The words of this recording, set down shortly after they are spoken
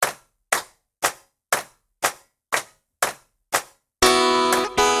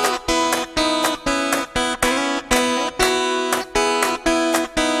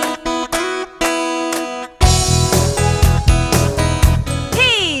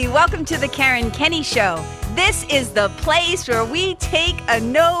welcome to the Karen Kenny Show. This is the place where we take a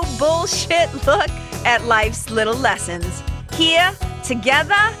no bullshit look at life's little lessons. Here,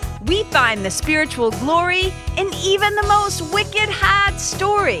 together, we find the spiritual glory in even the most wicked hard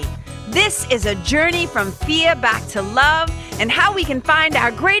story. This is a journey from fear back to love and how we can find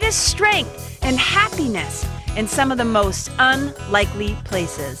our greatest strength and happiness in some of the most unlikely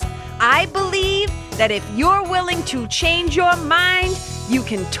places. I believe that if you're willing to change your mind, you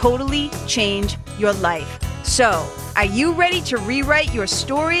can totally change your life. So, are you ready to rewrite your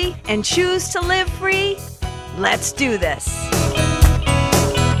story and choose to live free? Let's do this.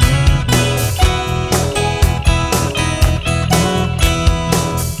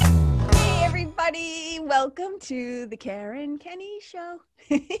 Hey everybody, welcome to the Karen Kenny Show.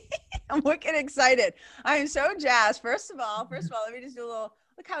 I'm wicked excited. I am so jazzed. First of all, let me just do a little,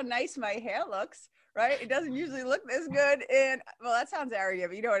 look how nice my hair looks, right? It doesn't usually look this good. And well, that sounds arrogant,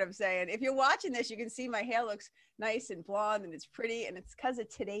 but you know what I'm saying. If you're watching this, you can see my hair looks nice and blonde and it's pretty, and it's because of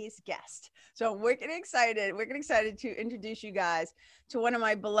today's guest. So I'm wicked excited to introduce you guys to one of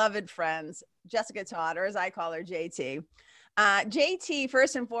my beloved friends, Jessica Todd, or as I call her, JT. JT,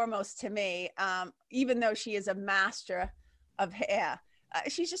 first and foremost to me, even though she is a master of hair,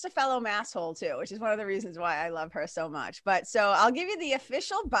 she's just a fellow masshole too, which is one of the reasons why I love her so much. But so I'll give you the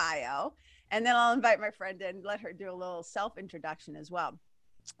official bio, and then I'll invite my friend in and let her do a little self-introduction as well.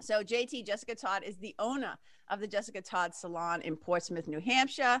 So JT, Jessica Todd, is the owner of the Jessica Todd Salon in Portsmouth, New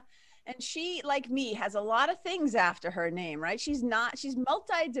Hampshire. And she, like me, has a lot of things after her name, right? She's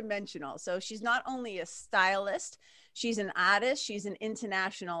multi-dimensional. So she's not only a stylist, she's an artist, she's an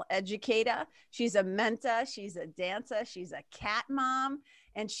international educator, she's a mentor, she's a dancer, she's a cat mom,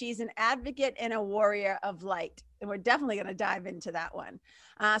 and she's an advocate and a warrior of light. And we're definitely going to dive into that one.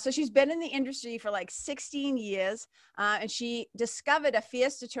 So she's been in the industry for like 16 years, and she discovered a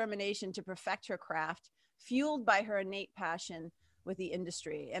fierce determination to perfect her craft, fueled by her innate passion with the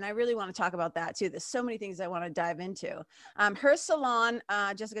industry. And I really want to talk about that too. There's so many things I want to dive into. Her salon,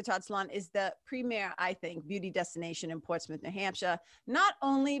 Jessica Todd Salon, is the premier, I think, beauty destination in Portsmouth, New Hampshire, not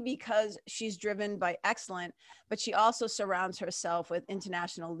only because she's driven by excellence, but she also surrounds herself with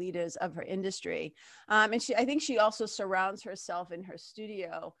international leaders of her industry. And I think she also surrounds herself in her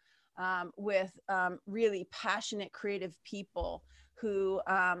studio with really passionate, creative people who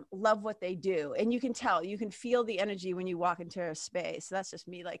love what they do. And you can tell, you can feel the energy when you walk into her space. So that's just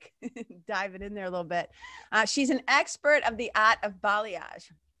me like diving in there a little bit. She's an expert of the art of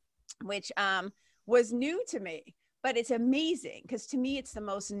balayage, which was new to me, but it's amazing because to me, it's the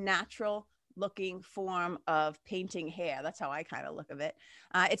most natural looking form of painting hair. That's how I kind of look at it.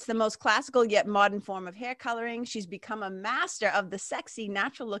 It's the most classical yet modern form of hair coloring. She's become a master of the sexy,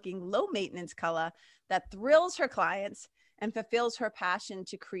 natural looking, low maintenance color that thrills her clients and fulfills her passion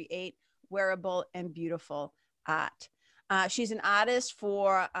to create wearable and beautiful art. She's an artist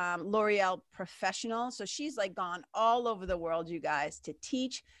for L'Oreal Professional. So she's like gone all over the world, you guys, to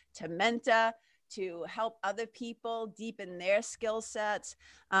teach, to mentor, to help other people deepen their skill sets.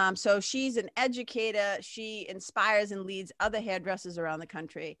 So she's an educator. She inspires and leads other hairdressers around the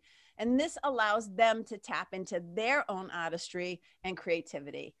country. And this allows them to tap into their own artistry and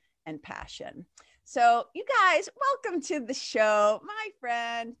creativity and passion. So you guys, welcome to the show. My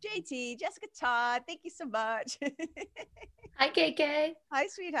friend, JT, Jessica Todd, thank you so much. Hi, KK. Hi,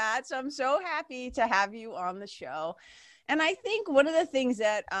 sweetheart. So I'm so happy to have you on the show. And I think one of the things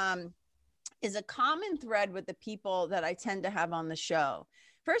that is a common thread with the people that I tend to have on the show,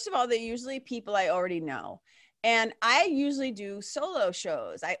 first of all, they're usually people I already know. And I usually do solo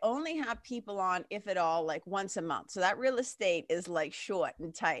shows. I only have people on, if at all, like once a month. So that real estate is like short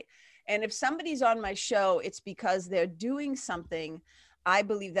and tight. And if somebody's on my show, it's because they're doing something. I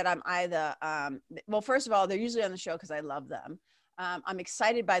believe that I'm either, well, first of all, they're usually on the show because I love them. I'm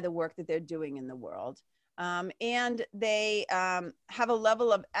excited by the work that they're doing in the world. And they have a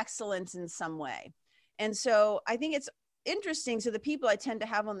level of excellence in some way. And so I think it's interesting. So the people I tend to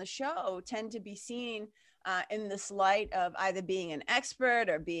have on the show tend to be seen in this light of either being an expert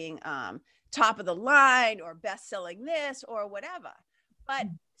or being top of the line or best-selling this or whatever. But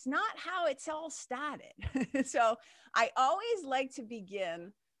it's not how it's all started. So I always like to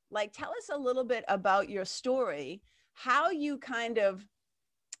begin, like, tell us a little bit about your story, how you kind of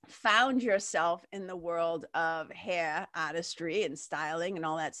found yourself in the world of hair artistry and styling and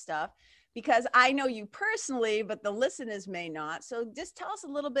all that stuff, because I know you personally, but the listeners may not. So just tell us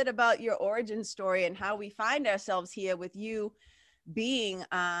a little bit about your origin story and how we find ourselves here with you being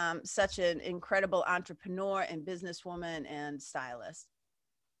such an incredible entrepreneur and businesswoman and stylist.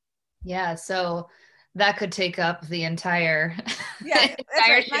 Yeah. So that could take up the entire Yeah, that's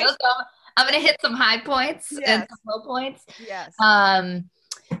entire right. show. Nice. So I'm gonna hit some high points and some Yes. low points. Yes. Um,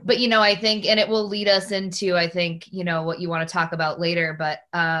 but I think, and it will lead us into, I think, what you want to talk about later. But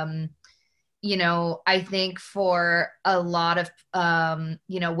I think for a lot of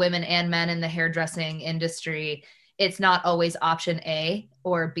women and men in the hairdressing industry, it's not always option A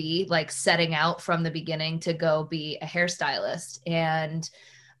or B, like setting out from the beginning to go be a hairstylist. And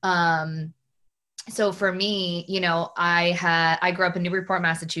um so for me, I grew up in Newburyport,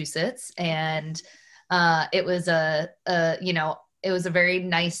 Massachusetts, and it was it was a very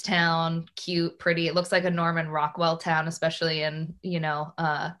nice town, cute, pretty. It looks like a Norman Rockwell town, especially in,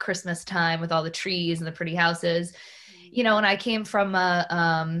 Christmas time with all the trees and the pretty houses. And I came from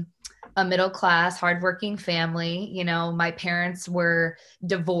a middle class, hardworking family. My parents were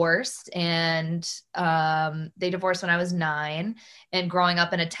divorced, and they divorced when I was 9. And growing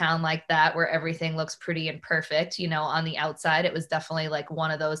up in a town like that where everything looks pretty and perfect, on the outside, it was definitely like one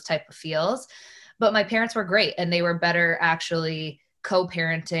of those type of feels. But my parents were great, and they were better actually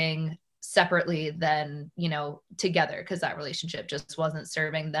co-parenting separately than together, because that relationship just wasn't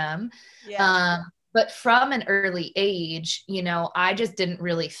serving them. Yes. But from an early age, I just didn't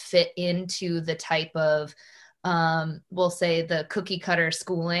really fit into the type of we'll say the cookie cutter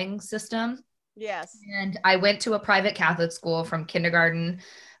schooling system. Yes. And I went to a private Catholic school from kindergarten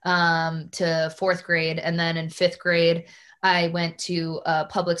to 4th grade. And then in 5th grade, I went to a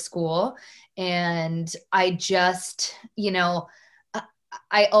public school. And I just,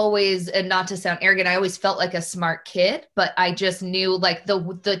 I always, and not to sound arrogant, I always felt like a smart kid, but I just knew like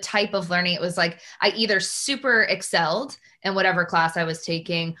the type of learning. It was like I either super excelled in whatever class I was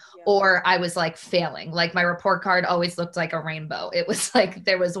taking, Yeah. or I was like failing. Like my report card always looked like a rainbow. It was like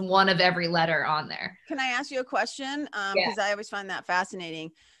there was one of every letter on there. Can I ask you a question? Yeah. Because I always find that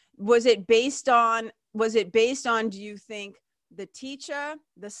fascinating. Was it based on, do you think, the teacher,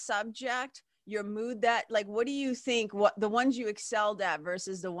 the subject, your mood, that like, what do you think, what the ones you excelled at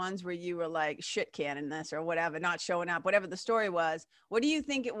versus the ones where you were like shit canning this or whatever, not showing up, whatever the story was? What do you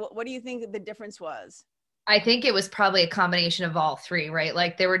think what do you think the difference was? I think it was probably a combination of all three, right?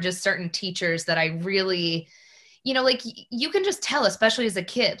 Like there were just certain teachers that I really, like you can just tell, especially as a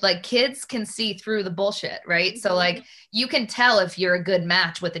kid, like kids can see through the bullshit, right? So like you can tell if you're a good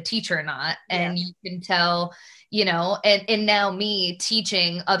match with a teacher or not. And Yeah. you can tell, and now me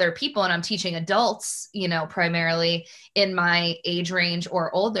teaching other people, and I'm teaching adults, primarily in my age range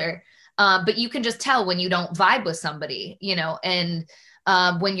or older. But you can just tell when you don't vibe with somebody, and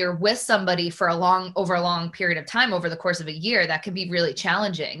when you're with somebody for over a long period of time, over the course of a year, that can be really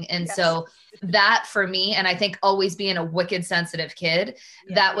challenging. And Yes. so that for me, and I think always being a wicked sensitive kid,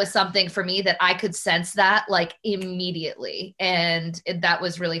 Yeah. that was something for me that I could sense that like immediately. And that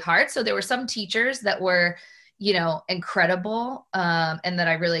was really hard. So there were some teachers that were, incredible, and that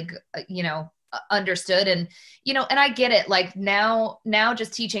I really, understood. And and I get it, like now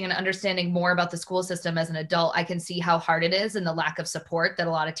just teaching and understanding more about the school system as an adult, I can see how hard it is and the lack of support that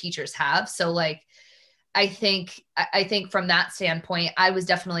a lot of teachers have. So like I think from that standpoint, I was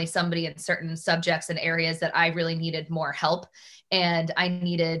definitely somebody in certain subjects and areas that I really needed more help, and I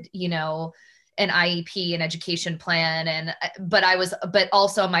needed an IEP, an education plan. And but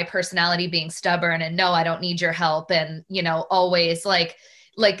also my personality being stubborn and no, I don't need your help, and always like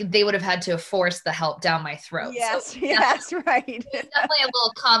they would have had to force the help down my throat. Yes. So Yes. Right. definitely a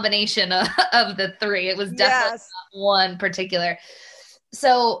little combination of the three. It was definitely Yes. not one particular.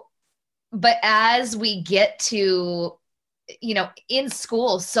 So, but as we get to, in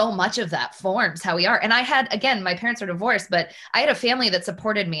school, so much of that forms how we are. And I had, again, my parents are divorced, but I had a family that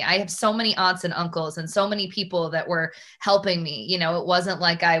supported me. I have so many aunts and uncles and so many people that were helping me. It wasn't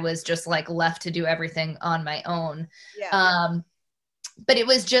like I was just like left to do everything on my own. Yeah. But it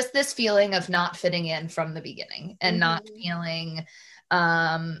was just this feeling of not fitting in from the beginning and not feeling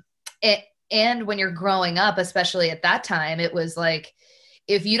it. And when you're growing up, especially at that time, it was like,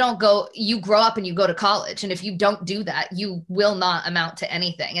 if you don't go, you grow up and you go to college. And if you don't do that, you will not amount to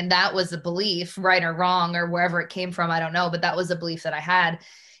anything. And that was a belief, right or wrong, or wherever it came from, I don't know, but that was a belief that I had.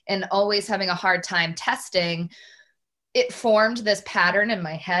 And always having a hard time testing, it formed this pattern in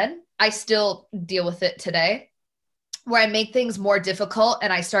my head. I still deal with it today, where I make things more difficult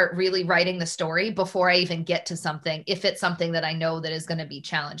and I start really writing the story before I even get to something, if it's something that I know that is going to be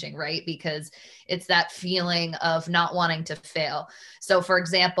challenging, right? Because it's that feeling of not wanting to fail. So for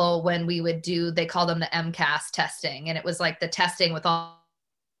example, when we would do, they call them the MCAS testing, and it was like the testing with all.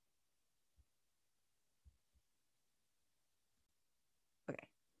 Okay.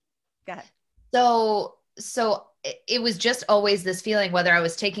 Go ahead. So it was just always this feeling, whether I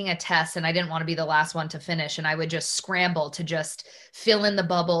was taking a test and I didn't want to be the last one to finish, and I would just scramble to just fill in the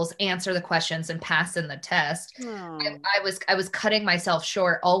bubbles, answer the questions, and pass in the test. Oh. I was cutting myself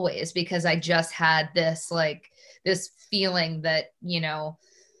short always because I just had this like this feeling that,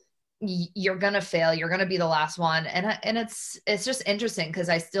 you're gonna fail, you're gonna be the last one. And it's just interesting because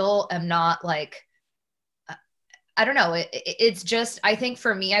I still am not like, I don't know. It's just, I think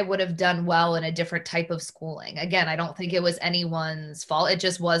for me, I would have done well in a different type of schooling. Again, I don't think it was anyone's fault. It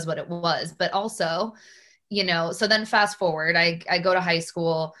just was what it was. But also, so then fast forward, I go to high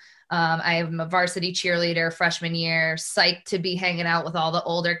school. I am a varsity cheerleader freshman year, psyched to be hanging out with all the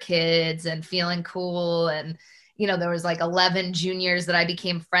older kids and feeling cool. And there was like 11 juniors that I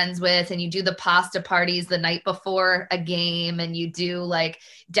became friends with, and you do the pasta parties the night before a game, and you do like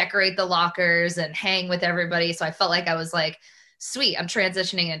decorate the lockers and hang with everybody. So I felt like I was like, sweet, I'm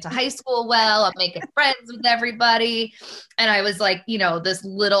transitioning into high school. Well, I'm making friends with everybody. And I was like, this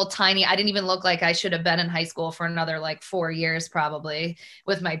little tiny, I didn't even look like I should have been in high school for another like 4 years, probably,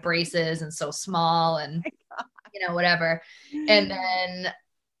 with my braces and so small and, whatever. And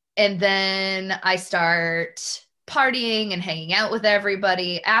then I start partying and hanging out with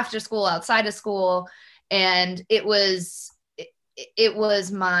everybody after school, outside of school. And it was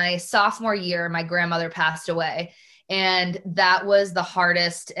my sophomore year. My grandmother passed away. And that was the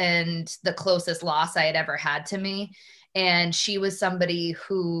hardest and the closest loss I had ever had to me. And she was somebody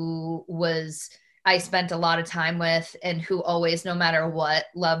who I spent a lot of time with, and who always, no matter what,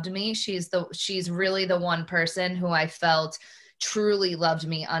 loved me. She's really the one person who I felt truly loved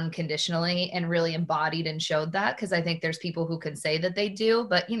me unconditionally and really embodied and showed that. Because I think there's people who can say that they do,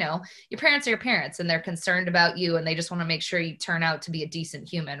 but your parents are your parents, and they're concerned about you, and they just want to make sure you turn out to be a decent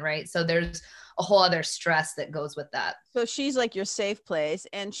human, right? So there's a whole other stress that goes with that. So she's like your safe place,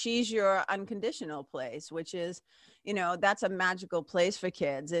 and she's your unconditional place, which is, that's a magical place for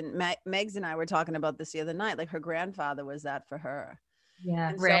kids. And Megs and I were talking about this the other night. Like, her grandfather was that for her. Yeah.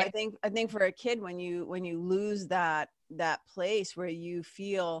 And right. so I think for a kid, when you lose that place where you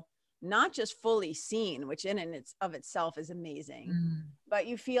feel not just fully seen, which in and of itself is amazing, but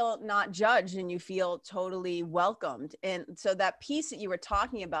you feel not judged, and you feel totally welcomed. And so that piece that you were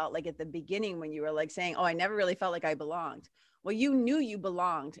talking about, like at the beginning, when you were like saying, oh, I never really felt like I belonged. Well, you knew you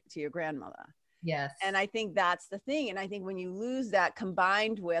belonged to your grandmother. Yes. And I think that's the thing. And I think when you lose that,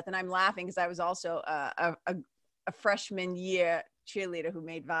 combined with, and I'm laughing because I was also a freshman year cheerleader who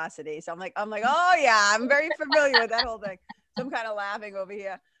made varsity. So I'm like, oh yeah, I'm very familiar with that whole thing. So I'm kind of laughing over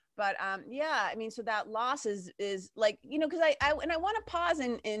here. But yeah, I mean, so that loss is like, because I want to pause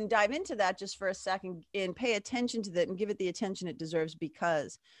and dive into that just for a second and pay attention to that and give it the attention it deserves,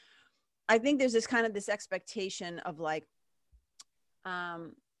 because I think there's this expectation of like,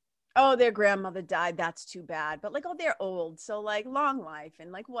 oh, their grandmother died, that's too bad. But like, oh, they're old, so like long life,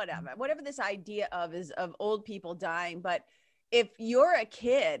 and like whatever this idea is of old people dying. But if you're a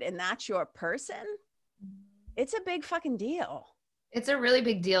kid and that's your person, it's a big fucking deal. It's a really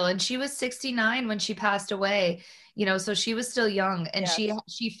big deal. And she was 69 when she passed away, so she was still young, and Yes.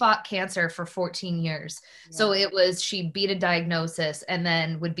 she fought cancer for 14 years. Yeah. So she beat a diagnosis and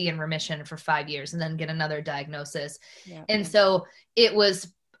then would be in remission for 5 years and then get another diagnosis. Yeah. And so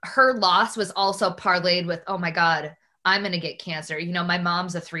her loss was also parlayed with, oh my God, I'm going to get cancer. My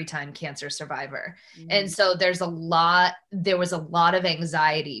mom's a 3-time cancer survivor. And so there was a lot of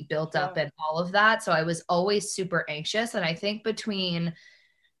anxiety built up in all of that. So I was always super anxious. And I think between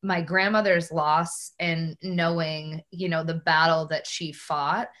my grandmother's loss and knowing, the battle that she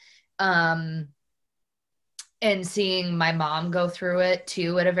fought, and seeing my mom go through it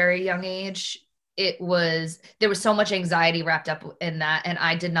too at a very young age, there was so much anxiety wrapped up in that. And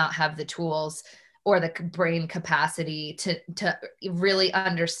I did not have the tools or the brain capacity to really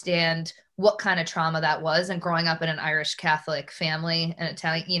understand what kind of trauma that was. And growing up in an Irish Catholic family and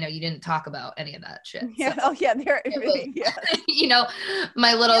Italian, you didn't talk about any of that shit. Yeah. So Oh yeah. yes.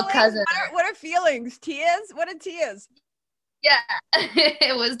 My little cousin. What are feelings? Tears? What are tears? Yeah.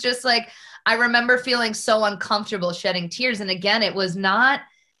 It was just like, I remember feeling so uncomfortable shedding tears. And again, it was not,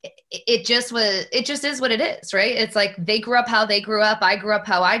 it just is what it is, right? It's like they grew up how they grew up. I grew up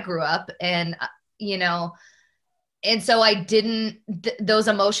how I grew up. And, and so those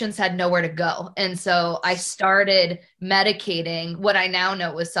emotions had nowhere to go. And so I started medicating what I now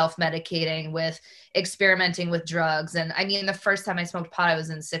know was self-medicating, with experimenting with drugs. And I mean, the first time I smoked pot, I was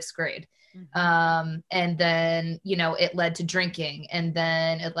in 6th grade. And then, it led to drinking, and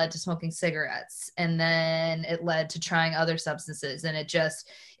then it led to smoking cigarettes, and then it led to trying other substances. And it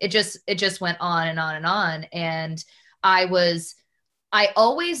just went on and on and on. And I was I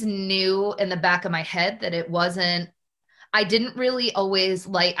always knew in the back of my head that it wasn't, I didn't really always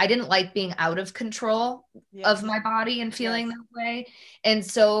like, I didn't like being out of control of Yes. my body and feeling Yes. that way. And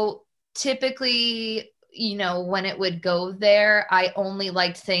so typically, you know, when it would go there, I only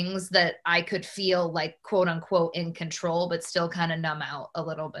liked things that I could feel like quote unquote in control, but still kind of numb out a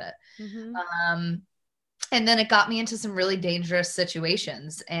little bit. Mm-hmm. Um, and then it got me into some really dangerous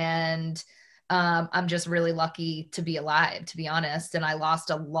situations. And I'm just really lucky to be alive, to be honest. And I lost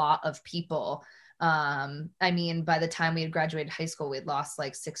a lot of people. I mean, by the time we had graduated high school, we had lost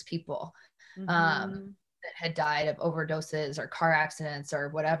like 6 people Mm-hmm. that had died of overdoses or car accidents or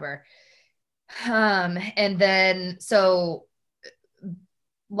whatever. And then, so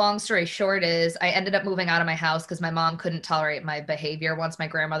long story short is I ended up moving out of my house because my mom couldn't tolerate my behavior. Once my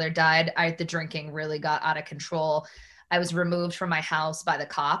grandmother died, the drinking really got out of control. I was removed from my house by the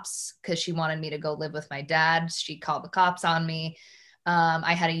cops because she wanted me to go live with my dad. She called the cops on me.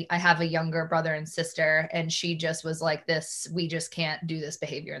 I have a younger brother and sister, and she just was like, this, we just can't do this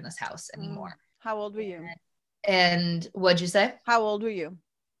behavior in this house anymore. How old were you? And what'd you say? How old were you?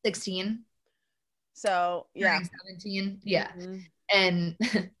 16. So yeah. Turning 17. Yeah. Mm-hmm. And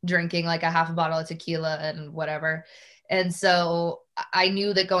drinking like a half a bottle of tequila and whatever. And so I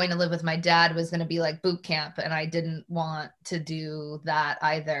knew that going to live with my dad was going to be like boot camp, and I didn't want to do that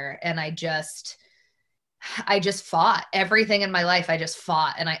either. And I just fought everything in my life. I just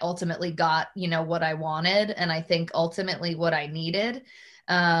fought, and I ultimately got, you know, what I wanted. And I think ultimately what I needed.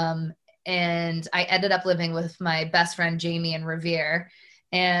 And I ended up living with my best friend, Jamie, in Revere,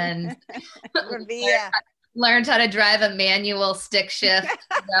 and Revere. learned how to drive a manual stick shift,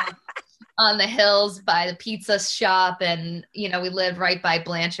 you know, on the hills by the pizza shop. And, you know, we lived right by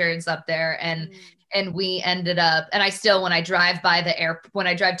Blanchard's up there. And we ended up, and I still, when I drive by the when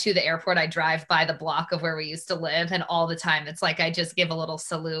I drive to the airport, I drive by the block of where we used to live. And all the time, it's like, I just give a little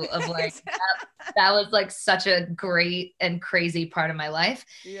salute of like, that was like such a great and crazy part of my life.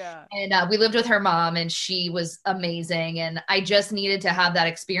 Yeah. And we lived with her mom, and she was amazing. And I just needed to have that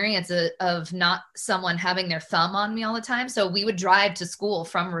experience of not someone having their thumb on me all the time. So we would drive to school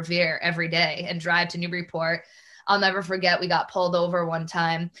from Revere every day and drive to Newburyport. I'll never forget, we got pulled over one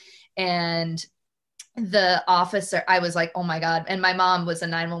time, and the officer, I was like, oh my God. And my mom was a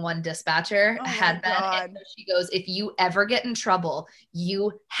 911 dispatcher, Oh had my been. God. And so she goes, if you ever get in trouble,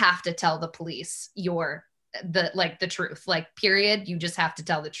 you have to tell the police the truth, like, period. You just have to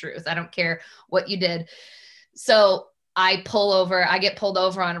tell the truth. I don't care what you did. So I get pulled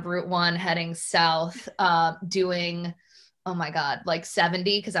over on Route 1 heading south, doing, oh my God, like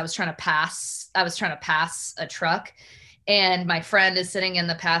 70, because I was trying to pass a truck. And my friend is sitting in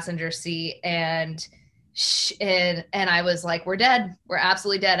the passenger seat, and I was like, we're dead. We're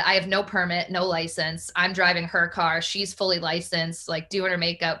absolutely dead. I have no permit, no license. I'm driving her car. She's fully licensed, like doing her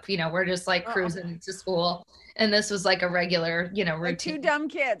makeup. You know, we're just like cruising to school. And this was like a regular, you know, routine. Like two dumb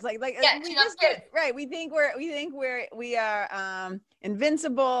kids. Like yeah, we just get right. We think we are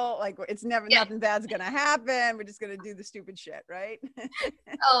invincible. Like it's never, nothing bad's gonna happen. We're just gonna do the stupid shit, right?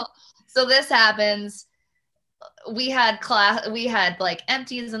 So this happens. We had like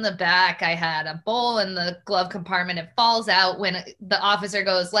empties in the back. I had a bowl in the glove compartment. It falls out when the officer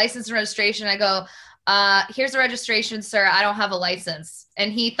goes, license and registration. I go, here's the registration, sir. I don't have a license.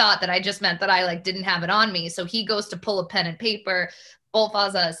 And he thought that I just meant that I like didn't have it on me. So he goes to pull a pen and paper, bowl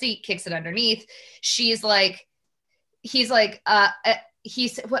falls out of the seat, kicks it underneath. He's like, I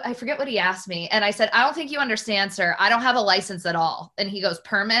forget what he asked me. And I said, I don't think you understand, sir. I don't have a license at all. And he goes,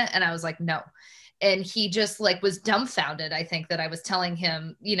 permit? And I was like, no. And he just like was dumbfounded, I think, that I was telling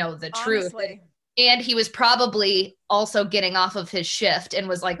him, you know, the truth. And he was probably also getting off of his shift and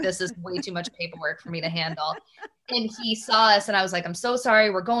was like, this is way too much paperwork for me to handle. And he saw us, and I was like, I'm so sorry.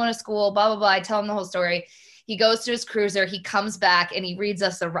 We're going to school, blah, blah, blah. I tell him the whole story. He goes to his cruiser. He comes back and he reads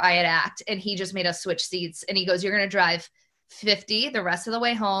us the riot act, and he just made us switch seats. And he goes, you're going to drive 50 the rest of the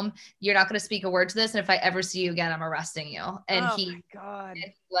way home. You're not going to speak a word to this. And if I ever see you again, I'm arring you. And my God, and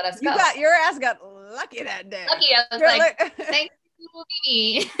he let us go. Your ass got lucky that day. Lucky. I was like, thank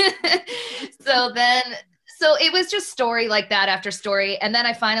you. So it was just story like that after story. And then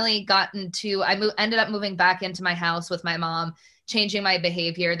I finally ended up moving back into my house with my mom, changing my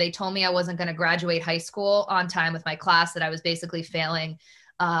behavior. They told me I wasn't going to graduate high school on time with my class, that I was basically failing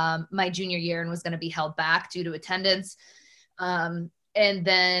my junior year and was going to be held back due to attendance. And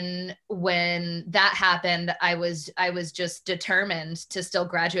then when that happened, I was just determined to still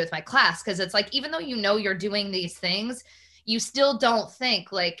graduate with my class. Cause it's like, even though you know you're doing these things, you still don't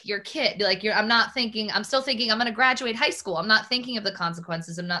think like your kid, like I'm still thinking I'm going to graduate high school. I'm not thinking of the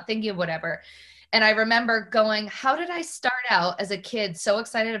consequences. I'm not thinking of whatever. And I remember going, how did I start out as a kid so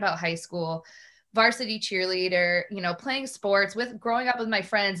excited about high school, varsity cheerleader, playing sports with growing up with my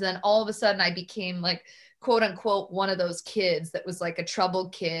friends. And then all of a sudden I became like, quote unquote, one of those kids that was like a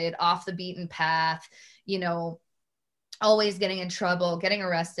troubled kid off the beaten path, always getting in trouble, getting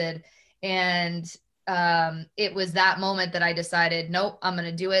arrested. And it was that moment that I decided, nope, I'm going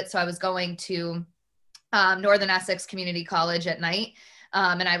to do it. So I was going to Northern Essex Community College at night.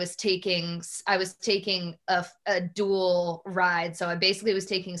 And I was taking a dual ride. So I basically was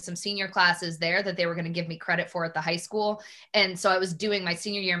taking some senior classes there that they were going to give me credit for at the high school. And so I was doing my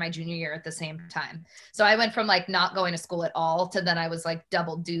senior year, my junior year at the same time. So I went from like not going to school at all to then I was like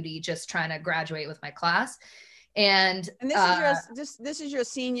double duty, just trying to graduate with my class. And this is your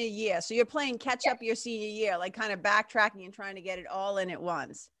senior year. So you're playing catch up your senior year, like kind of backtracking and trying to get it all in at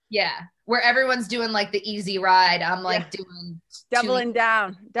once. Yeah. Where everyone's doing like the easy ride. I'm like doing doubling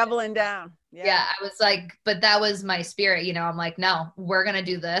down. Yeah. I was like, but that was my spirit. I'm like, no, we're going to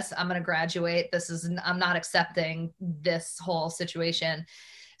do this. I'm going to graduate. I'm not accepting this whole situation.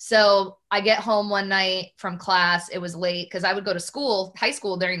 So I get home one night from class. It was late because I would go to high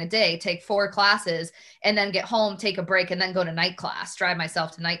school during the day, take 4 classes, and then get home, take a break, and then go to night class, drive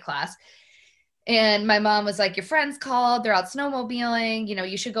myself to night class. And my mom was like, your friends called, they're out snowmobiling,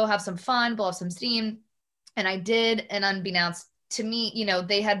 you should go have some fun, blow off some steam. And I did. And unbeknownst to me,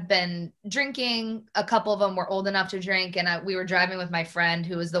 they had been drinking. A couple of them were old enough to drink. And we were driving with my friend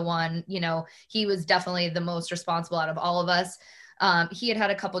who was the one, he was definitely the most responsible out of all of us. He had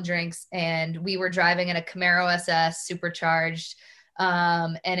a couple drinks and we were driving in a Camaro SS supercharged.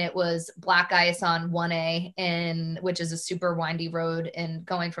 And it was black ice on 1A, which is a super windy road, and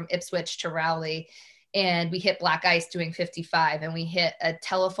going from Ipswich to Rowley. And we hit black ice doing 55, and we hit a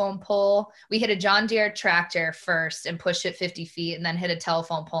telephone pole. We hit a John Deere tractor first and pushed it 50 feet, and then hit a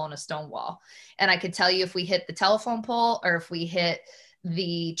telephone pole and a stone wall. And I could tell you if we hit the telephone pole or if we hit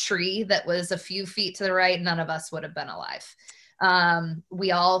the tree that was a few feet to the right, none of us would have been alive.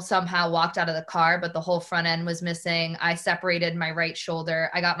 We all somehow walked out of the car, but the whole front end was missing. I separated my right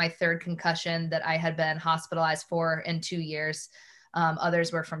shoulder. I got my 3rd concussion that I had been hospitalized for in 2 years.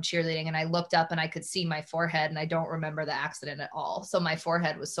 Others were from cheerleading, and I looked up and I could see my forehead, and I don't remember the accident at all. So my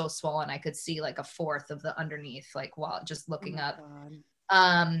forehead was so swollen. I could see like a 1/4 of the underneath, like while just looking up.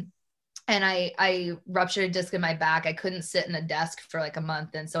 God. And I ruptured a disc in my back. I couldn't sit in a desk for like a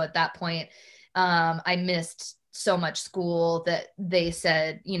month. And so at that point, I missed so much school that they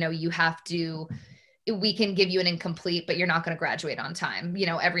said, we can give you an incomplete, but you're not going to graduate on time.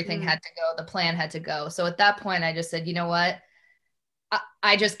 Everything had to go, the plan had to go. So at that point I just said, you know what,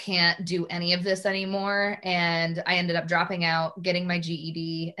 I just can't do any of this anymore. And I ended up dropping out, getting my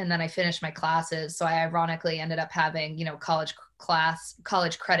GED, and then I finished my classes. So I ironically ended up having,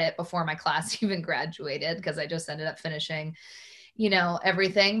 college credit before my class even graduated, because I just ended up finishing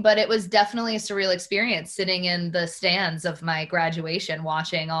everything. But it was definitely a surreal experience sitting in the stands of my graduation,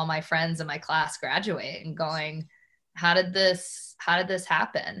 watching all my friends in my class graduate and going, how did this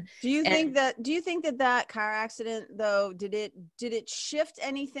happen? Do you think that car accident though, did it shift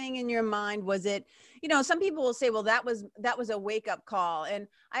anything in your mind? Was it, some people will say, well, that was a wake up call. And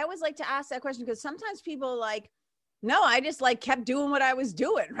I always like to ask that question, because sometimes people like, no, I just like kept doing what I was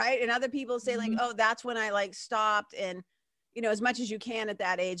doing. Right. And other people say like, oh, that's when I like stopped. And as much as you can at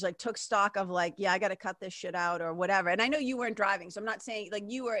that age, like took stock of like, yeah, I got to cut this shit out or whatever. And I know you weren't driving, so I'm not saying like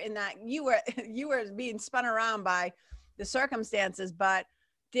you were in that, you were being spun around by the circumstances, but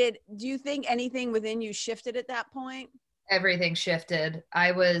do you think anything within you shifted at that point? Everything shifted.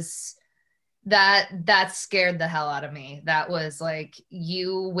 That scared the hell out of me. That was like,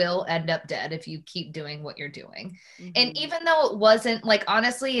 you will end up dead if you keep doing what you're doing. Mm-hmm. And even though it wasn't like,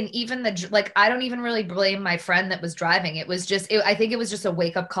 honestly, and even I don't even really blame my friend that was driving. It was just, I think it was just a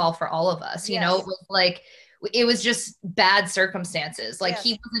wake up call for all of us. Yes. It was like, it was just bad circumstances. Like, yes.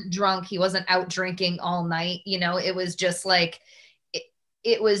 He wasn't drunk. He wasn't out drinking all night. It was just like,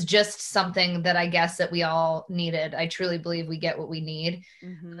 it was just something that I guess that we all needed. I truly believe we get what we need,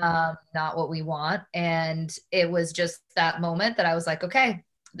 mm-hmm. Not what we want. And it was just that moment that I was like, okay,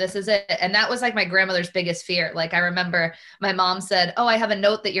 this is it. And that was like my grandmother's biggest fear. Like, I remember my mom said, oh, I have a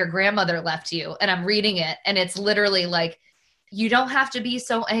note that your grandmother left you. And I'm reading it. And it's literally like, you don't have to be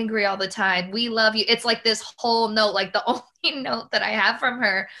so angry all the time. We love you. It's like this whole note, like the only note that I have from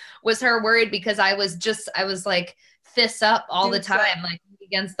her was her worried, because I was like fists up all the time, like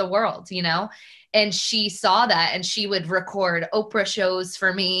against the world, and she saw that, and she would record Oprah shows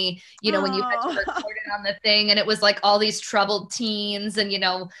for me, when you had to record it on the thing. And it was like all these troubled teens and,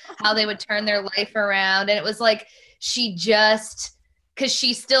 how they would turn their life around. And it was like, she just because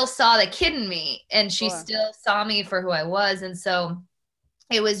she still saw the kid in me and she Sure. still saw me for who I was. And so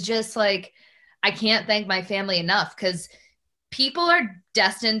it was just like, I can't thank my family enough, because people are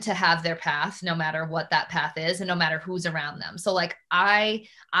destined to have their path no matter what that path is and no matter who's around them. So like I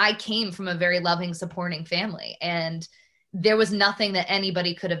came from a very loving, supporting family, and there was nothing that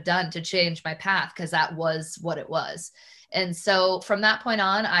anybody could have done to change my path, because that was what it was. And so from that point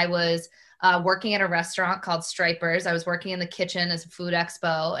on, I was working at a restaurant called Stripers. I was working in the kitchen as a food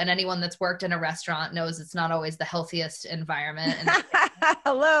expo, and anyone that's worked in a restaurant knows it's not always the healthiest environment. And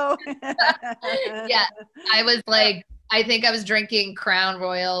Hello. yeah, I was like, I think I was drinking Crown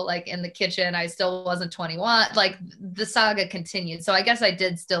Royal like in the kitchen. I still wasn't 21. Like the saga continued. So I guess I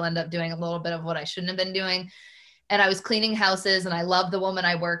did still end up doing a little bit of what I shouldn't have been doing. And I was cleaning houses, and I loved the woman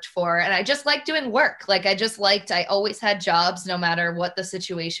I worked for. And I just liked doing work. Like I always had jobs no matter what the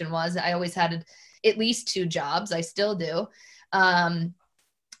situation was. I always had at least 2 jobs. I still do. And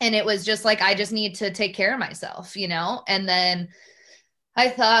it was just like, I just need to take care of myself, you know? And then I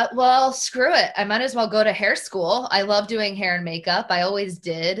thought, well, screw it. I might as well go to hair school. I love doing hair and makeup. I always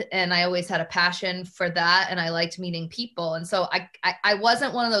did. And I always had a passion for that. And I liked meeting people. And so I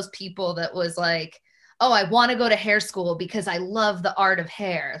wasn't one of those people that was like, oh, I want to go to hair school because I love the art of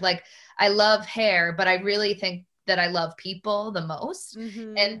hair. Like I love hair, but I really think that I love people the most.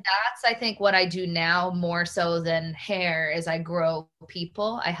 Mm-hmm. And that's, I think, what I do now more so than hair is I grow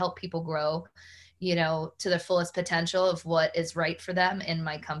people. I help people grow, you know, to the fullest potential of what is right for them in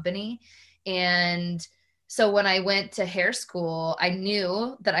my company. And so when I went to hair school, I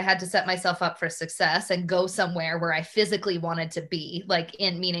knew that I had to set myself up for success and go somewhere where I physically wanted to be, like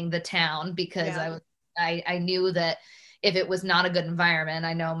in meaning the town, because I knew that if it was not a good environment,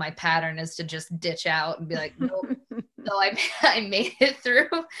 I know my pattern is to just ditch out and be like, nope. So I made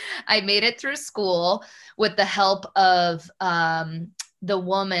it through school with the help of the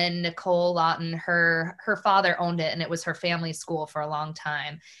woman, Nicole Lawton. Her father owned it, and it was her family school for a long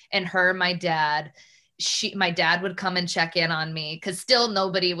time. And my dad would come and check in on me, because still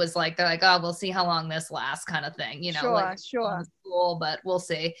nobody was like, they're like, oh, we'll see how long this lasts kind of thing, you know, Sure, like sure. school, but we'll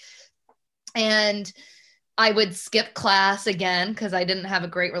see. And I would skip class again because I didn't have a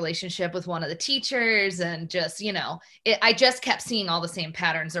great relationship with one of the teachers, and just, you know, I just kept seeing all the same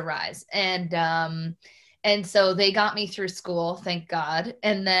patterns arise. And so they got me through school, thank God.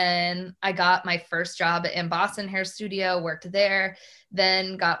 And then I got my first job in Boston Hair Studio, worked there,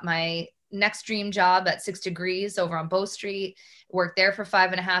 then got my next dream job at 6 Degrees over on Bow Street, worked there for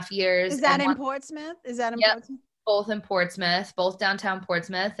 5.5 years. Is that in Portsmouth? Is that in Portsmouth? Both in Portsmouth, both downtown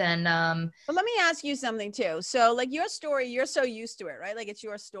Portsmouth. And but let me ask you something too. So like your story, you're so used to it, right? Like it's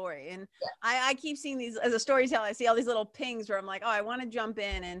your story. And I keep seeing these as a storyteller. I see all these little pings where I'm like, oh, I want to jump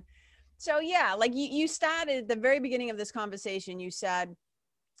in. And so, yeah, like you started at the very beginning of this conversation, you said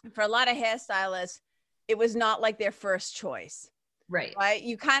for a lot of hairstylists, it was not like their first choice. Right.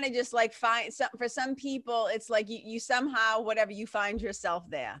 You kind of just like find some, for some people, it's like you somehow, whatever, you find yourself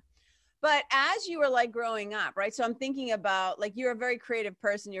there. But as you were like growing up, right? So I'm thinking about like, you're a very creative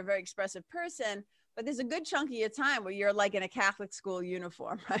person, you're a very expressive person, but there's a good chunk of your time where you're like in a Catholic school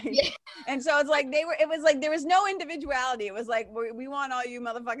uniform, right? Yeah. And so it's like it was like, there was no individuality. It was like, we want all you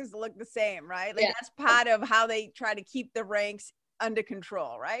motherfuckers to look the same, right? Like that's part of how they try to keep the ranks under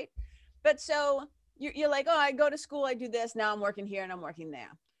control, right? But so you're like, oh, I go to school, I do this, now I'm working here and I'm working there.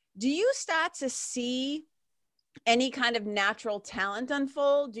 Do you start to see any kind of natural talent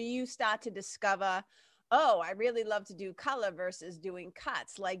unfold? Do you start to discover, oh, I really love to do color versus doing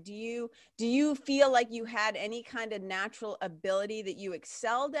cuts? Like, do you feel like you had any kind of natural ability that you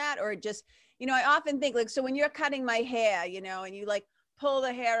excelled at? Or just, you know, I often think like, so when you're cutting my hair, you know, and you like pull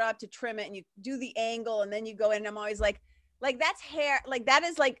the hair up to trim it and you do the angle and then you go in, and I'm always like that's hair, like that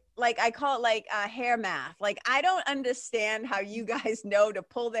is like I call it like hair math. Like I don't understand how you guys know to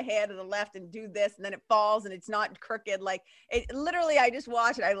pull the hair to the left and do this and then it falls and it's not crooked. Like it literally, I just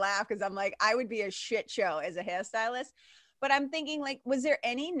watch it, I laugh because I'm like, I would be a shit show as a hairstylist. But I'm thinking like, was there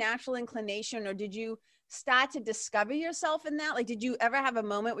any natural inclination, or did you start to discover yourself in that? Like, did you ever have a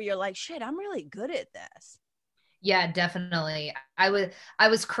moment where you're like, shit, I'm really good at this? Yeah, definitely. I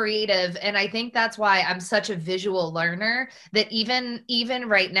was creative, and I think that's why I'm such a visual learner, that even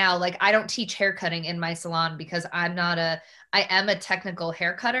right now, like I don't teach hair cutting in my salon because I am a technical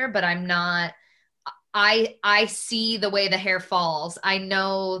hair cutter, but I'm not. I see the way the hair falls. I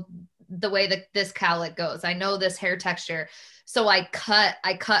know the way that this cowlick goes. I know this hair texture. So I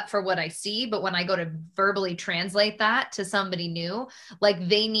cut for what I see, but when I go to verbally translate that to somebody new, like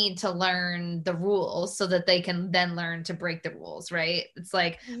they need to learn the rules so that they can then learn to break the rules, right? It's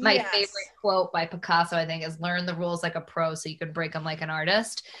like my favorite Yes. quote by Picasso, I think, is learn the rules like a pro so you can break them like an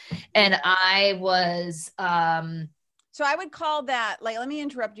artist. And Yes. I was So I would call that, like, let me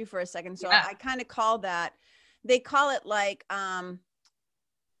interrupt you for a second. So yeah. I kind of call that, they call it like,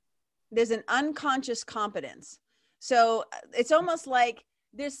 there's an unconscious competence. So it's almost like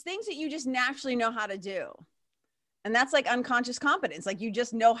there's things that you just naturally know how to do. And that's like unconscious competence. Like you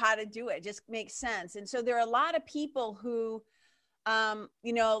just know how to do it. It just makes sense. And so there are a lot of people who,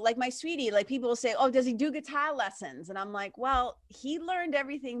 you know, like my sweetie, like people will say, oh, does he do guitar lessons? And I'm like, well, he learned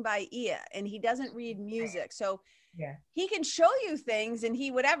everything by ear and he doesn't read music. So Yeah. he can show you things and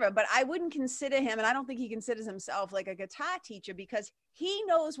he whatever, but I wouldn't consider him, and I don't think he considers himself like a guitar teacher because he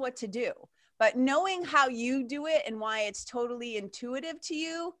knows what to do. But knowing how you do it and why it's totally intuitive to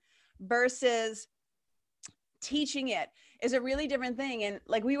you versus teaching it is a really different thing. And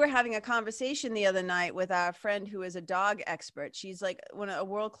like we were having a conversation the other night with our friend who is a dog expert. She's like a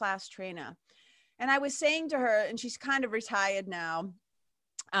world-class trainer. And I was saying to her, and she's kind of retired now.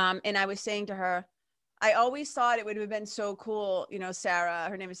 And I was saying to her, I always thought it would have been so cool, you know, Sarah,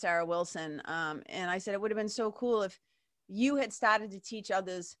 her name is Sarah Wilson. And I said, it would have been so cool if you had started to teach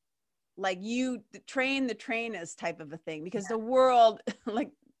others, like you train the trainers type of a thing, because the world, like,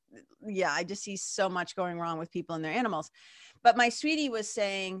 yeah, I just see so much going wrong with people and their animals. But my sweetie was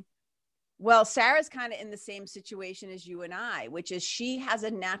saying, well, Sarah's kind of in the same situation as you and I, which is she has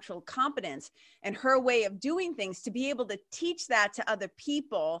a natural competence and her way of doing things to be able to teach that to other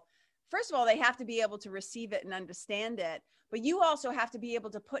people. First of all, they have to be able to receive it and understand it, but you also have to be able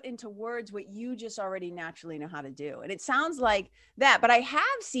to put into words what you just already naturally know how to do. And it sounds like that, but I have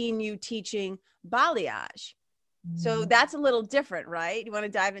seen you teaching balayage. So that's a little different, right? You want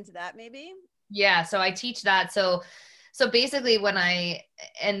to dive into that maybe? Yeah, so I teach that. So basically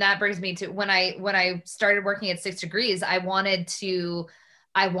and that brings me to when I started working at 6 Degrees, I wanted to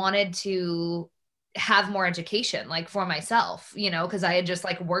have more education like for myself, because I had just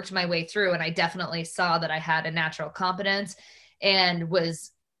like worked my way through and I definitely saw that I had a natural competence and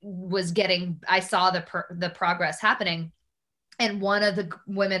I saw the progress happening. And one of the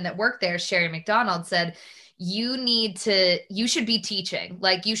women that worked there, Sherry McDonald, said, you should be teaching.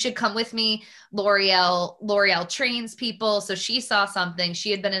 Like, you should come with me. L'Oreal trains people. So she saw something.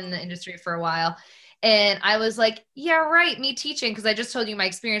 She had been in the industry for a while. And I was like, yeah, right. Me teaching. Cause I just told you my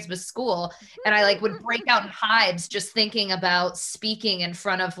experience with school. And I like would break out in hives just thinking about speaking in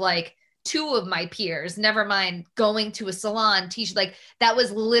front of like two of my peers, never mind going to a salon, teach. Like that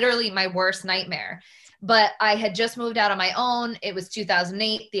was literally my worst nightmare. But I had just moved out on my own. It was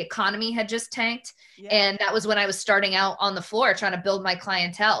 2008. The economy had just tanked. Yeah. And that was when I was starting out on the floor trying to build my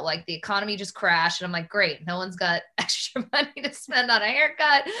clientele. Like the economy just crashed. And I'm like, great, no one's got extra money to spend on a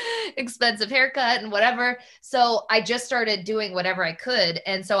haircut, expensive haircut and whatever. So I just started doing whatever I could.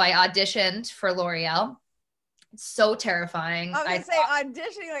 And so I auditioned for L'Oreal. So terrifying. I was gonna say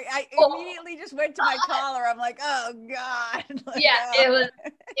auditioning, like I immediately just went to my collar. I'm like, oh God. Like, yeah, oh.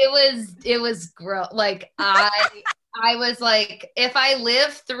 it was gross. Like I was like, if I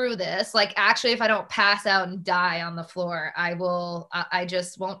live through this, like actually, if I don't pass out and die on the floor, I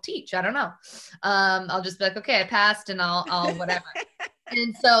just won't teach. I don't know. I'll just be like, okay, I passed and I'll whatever.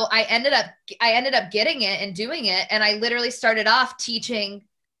 And so I ended up getting it and doing it. And I literally started off teaching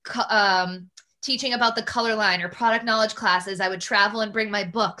about the color line or product knowledge classes. I would travel and bring my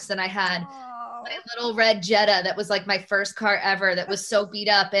books, and I had my little red Jetta that was like my first car ever that was so beat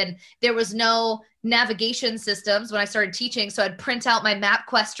up, and there was no navigation systems when I started teaching. So I'd print out my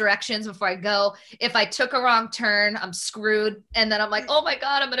MapQuest directions before I go. If I took a wrong turn, I'm screwed. And then I'm like, oh my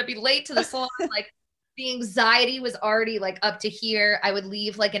God, I'm going to be late to the salon. Like the anxiety was already like up to here. I would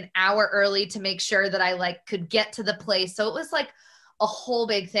leave like an hour early to make sure that I like could get to the place. So it was like a whole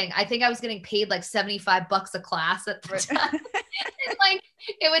big thing. I think I was getting paid like $75 a class at the time. And like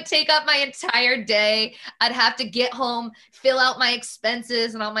it would take up my entire day. I'd have to get home, fill out my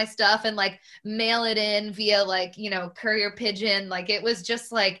expenses and all my stuff and like mail it in via like, courier pigeon. Like it was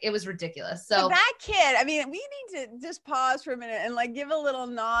just like, it was ridiculous. So that kid, I mean, we need to just pause for a minute and like give a little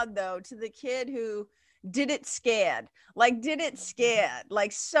nod though to the kid who did it scared.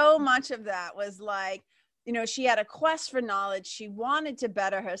 Like so much of that was like, she had a quest for knowledge. She wanted to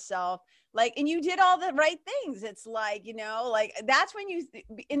better herself. Like, and you did all the right things. It's like, like that's when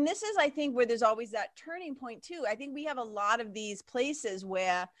and this is, I think, where there's always that turning point too. I think we have a lot of these places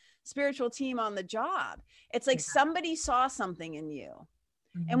where spiritual team on the job, it's like somebody saw something in you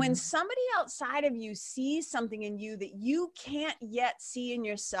And when Mhm. somebody outside of you sees something in you that you can't yet see in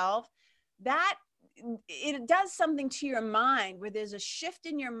yourself, that it does something to your mind where there's a shift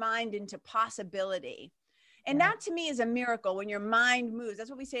in your mind into possibility. And Yeah. that to me is a miracle when your mind moves. That's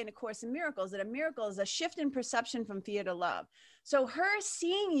what we say in A Course in Miracles, that a miracle is a shift in perception from fear to love. So her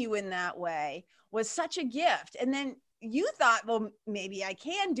seeing you in that way was such a gift. And then you thought, well, maybe I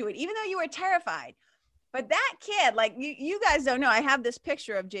can do it, even though you were terrified. But that kid, like you guys don't know, I have this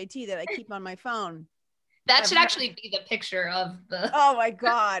picture of JT that I keep on my phone. That Of should her. actually be the picture of the Oh my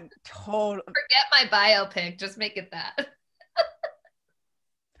God. Total. forget my biopic. Just make it that.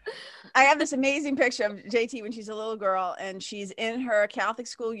 I have this amazing picture of JT when she's a little girl and she's in her Catholic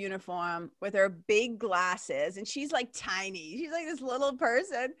school uniform with her big glasses and she's like tiny. She's like this little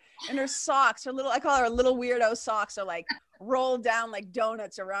person and her socks, her little, I call her little weirdo socks, are like rolled down like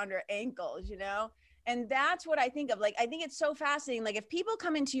donuts around her ankles, you know? And that's what I think of. Like, I think it's so fascinating. Like if people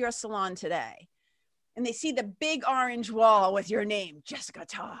come into your salon today and they see the big orange wall with your name, Jessica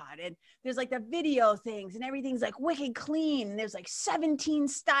Todd, and there's like the video things and everything's like wicked clean. And there's like 17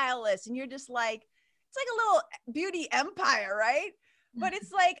 stylists and you're just like, it's like a little beauty empire, right? But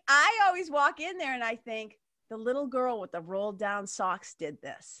it's like, I always walk in there and I think the little girl with the rolled down socks did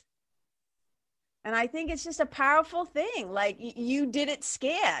this. And I think it's just a powerful thing. Like you did it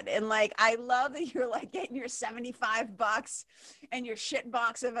scared. And like, I love that you're like getting your $75 and your shit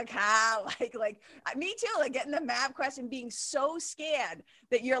box of a car. Like me too, like getting the map quest and being so scared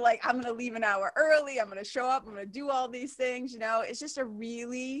that you're like, I'm going to leave an hour early. I'm going to show up. I'm going to do all these things. You know, it's just a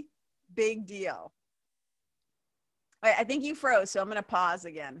really big deal. I think you froze, so I'm going to pause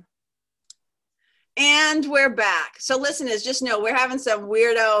again. And we're back. So listeners, just know we're having some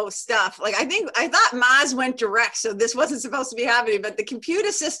weirdo stuff. Like I thought Maz went direct, so this wasn't supposed to be happening, but the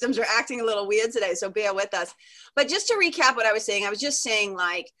computer systems are acting a little weird today, so bear with us. But just to recap what I was just saying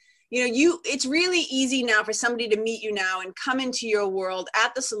like, you know, it's really easy now for somebody to meet you now and come into your world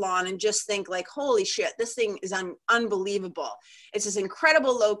at the salon and just think like, holy shit, this thing is unbelievable. It's this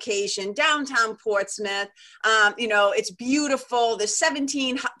incredible location, downtown Portsmouth. You know, it's beautiful. There's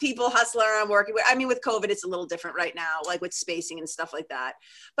 17 people hustler I'm working with. I mean, with COVID, it's a little different right now, like with spacing and stuff like that.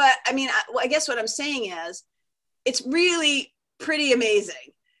 But I mean, I guess what I'm saying is it's really pretty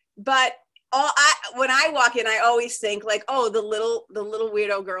amazing. But when I walk in, I always think like, oh, the little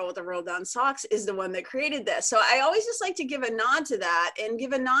weirdo girl with the rolled down socks is the one that created this. So I always just like to give a nod to that and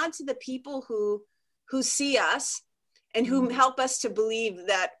give a nod to the people who see us and who help us to believe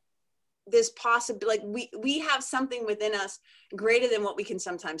that there's possible, like we have something within us greater than what we can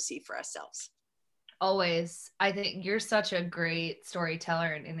sometimes see for ourselves. Always. I think you're such a great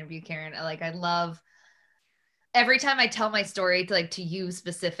storyteller and interview, Karen. Like I love every time I tell my story to you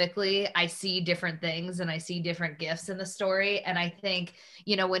specifically, I see different things and I see different gifts in the story. And I think,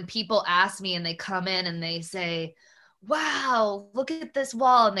 you know, when people ask me and they come in and they say, wow, look at this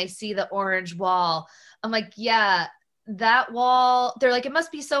wall, and they see the orange wall, I'm like, yeah, that wall, they're like, it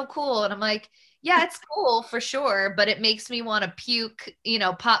must be so cool. And I'm like, yeah, it's cool for sure, but it makes me want to puke, you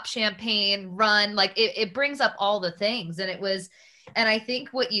know, pop champagne, run. Like it brings up all the things. And I think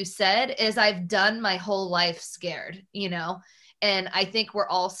what you said is I've done my whole life scared, you know, and I think we're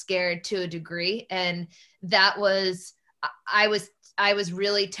all scared to a degree. And that was, I was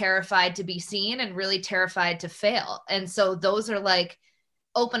really terrified to be seen and really terrified to fail. And so those are like,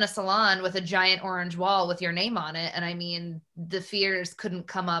 open a salon with a giant orange wall with your name on it. And I mean, the fears couldn't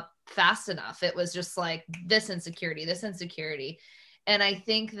come up fast enough. It was just like this insecurity. And I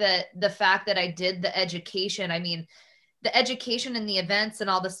think that the fact that I did the education, I mean, the education and the events and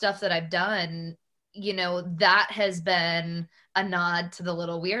all the stuff that I've done, you know, that has been a nod to the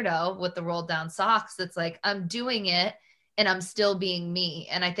little weirdo with the rolled down socks. That's like, I'm doing it and I'm still being me.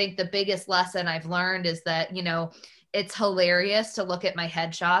 And I think the biggest lesson I've learned is that, you know, it's hilarious to look at my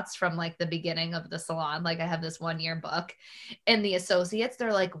headshots from like the beginning of the salon. Like I have this 1 year book and the associates,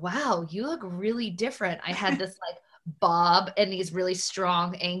 they're like, wow, you look really different. I had this like bob and these really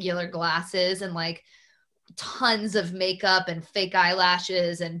strong angular glasses and like tons of makeup and fake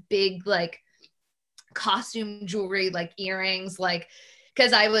eyelashes and big like costume jewelry, like earrings, like,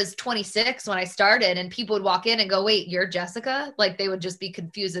 because I was 26 when I started and people would walk in and go, wait, you're Jessica? Like they would just be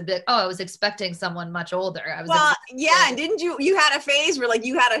confused a bit. Oh, I was expecting someone much older. Yeah. And didn't you had a phase where like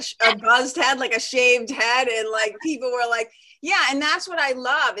you had a buzzed head, like a shaved head, and like people were like, yeah. And that's what I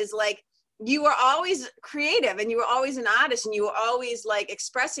love is like, you were always creative and you were always an artist and you were always like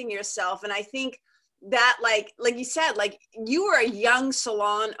expressing yourself. And I think that like you said, like you were a young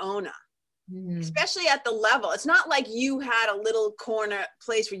salon owner. Mm. especially at the level. It's not like you had a little corner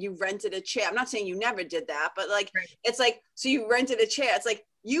place where you rented a chair. I'm not saying you never did that, but like, Right. it's like, so you rented a chair. It's like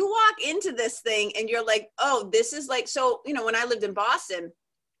you walk into this thing and you're like, oh, this is like, so, you know, when I lived in Boston,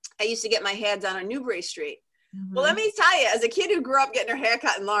 I used to get my hair done on Newbury Street. Well, let me tell you, as a kid who grew up getting her hair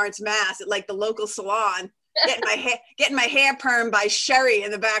cut in Lawrence, Mass, at like the local salon, getting my hair permed by Sherry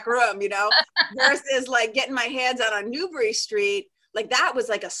in the back room, you know, versus like getting my hair done on Newbury Street, like that was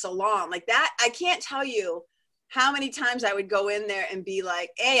like a salon. Like that, I can't tell you how many times I would go in there and be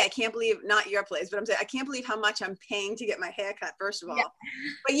like, hey, I can't believe, not your place, but I'm saying, I can't believe how much I'm paying to get my hair cut, first of all. Yeah.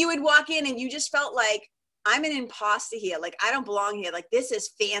 But you would walk in and you just felt like, I'm an imposter here. Like, I don't belong here. Like, this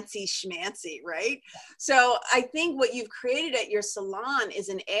is fancy schmancy, right? So I think what you've created at your salon is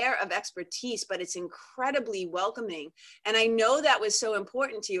an air of expertise, but it's incredibly welcoming. And I know that was so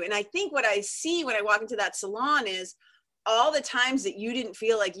important to you. And I think what I see when I walk into that salon is all the times that you didn't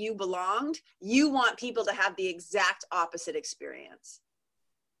feel like you belonged, you want people to have the exact opposite experience.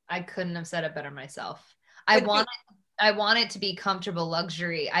 I couldn't have said it better myself. But I want it to be comfortable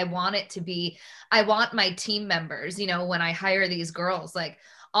luxury. I want my team members, you know, when I hire these girls, like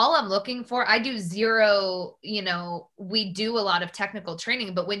all I'm looking for, I do zero, you know, we do a lot of technical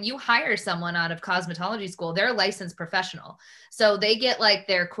training, but when you hire someone out of cosmetology school, they're a licensed professional. So they get like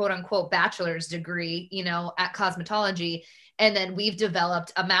their quote unquote bachelor's degree, you know, at cosmetology. And then we've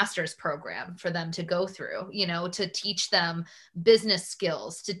developed a master's program for them to go through, you know, to teach them business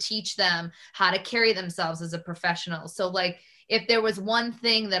skills, to teach them how to carry themselves as a professional. So like, if there was one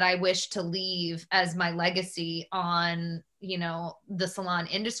thing that I wish to leave as my legacy on, you know, the salon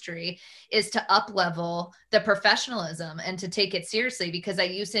industry, is to up level the professionalism and to take it seriously, because I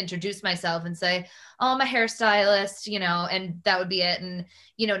used to introduce myself and say, oh, I'm a hairstylist, you know, and that would be it. And,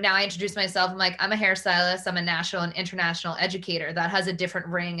 you know, now I introduce myself, I'm like, I'm a hairstylist, I'm a national and international educator. That has a different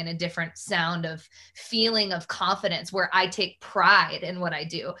ring and a different sound of feeling of confidence, where I take pride in what I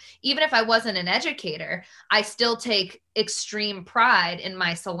do. Even if I wasn't an educator, I still take extreme pride in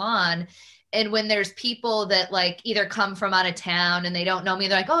my salon. And when there's people that like either come from out of town and they don't know me,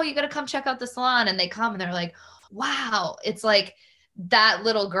 they're like, oh, you got to come check out the salon. And they come and they're like, wow, it's like that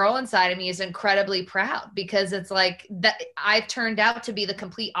little girl inside of me is incredibly proud, because it's like that I've turned out to be the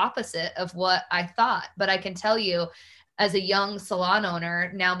complete opposite of what I thought. But I can tell you, as a young salon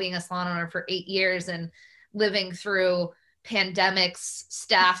owner, now being a salon owner for 8 years and living through pandemics,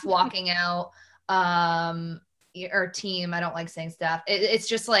 staff walking out, or team, I don't like saying staff. It's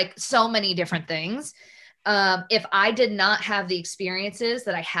just like so many different things. If I did not have the experiences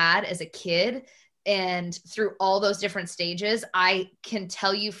that I had as a kid and through all those different stages, I can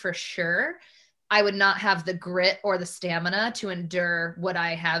tell you for sure, I would not have the grit or the stamina to endure what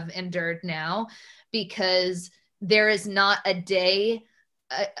I have endured now, because there is not a day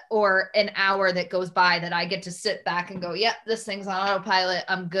or an hour that goes by that I get to sit back and go, yep, this thing's on autopilot,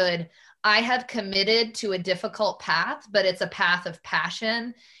 I'm good. I have committed to a difficult path, but it's a path of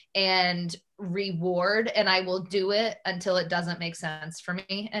passion and reward, and I will do it until it doesn't make sense for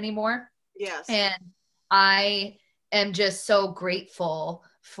me anymore. yes. And I am just so grateful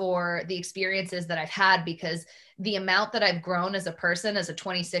for the experiences that I've had, because the amount that I've grown as a person, as a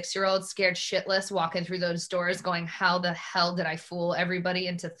 26-year-old, scared shitless, walking through those doors going, how the hell did I fool everybody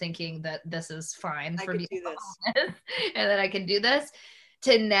into thinking that this is fine for me and that I can do this,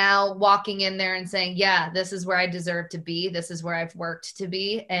 to now walking in there and saying, yeah, this is where I deserve to be. This is where I've worked to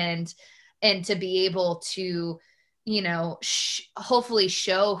be. And to be able to, you know, hopefully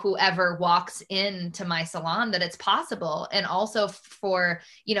show whoever walks into my salon that it's possible. And also for,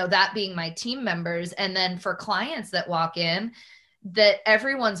 you know, that being my team members. And then for clients that walk in, that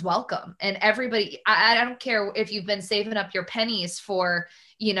everyone's welcome, and everybody, I don't care if you've been saving up your pennies for,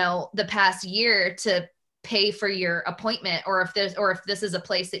 you know, the past year to pay for your appointment, or if this is a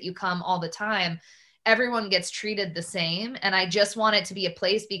place that you come all the time, everyone gets treated the same. And I just want it to be a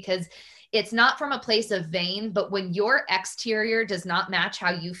place, because it's not from a place of vain, but when your exterior does not match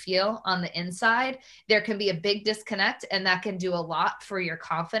how you feel on the inside, there can be a big disconnect, and that can do a lot for your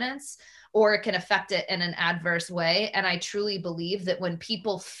confidence, or it can affect it in an adverse way. And I truly believe that when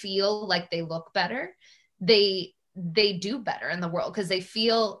people feel like they look better, they do better in the world, because they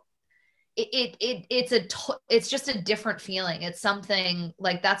feel it's just a different feeling. It's something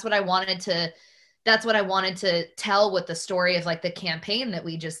like, that's what I wanted to tell with the story of like the campaign that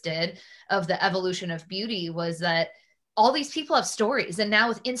we just did of the evolution of beauty, was that all these people have stories. And now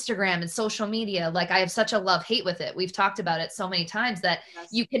with Instagram and social media, like I have such a love-hate with it. We've talked about it so many times that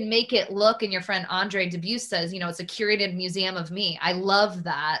you can make it look, and your friend Andre Debus says, you know, it's a curated museum of me. I love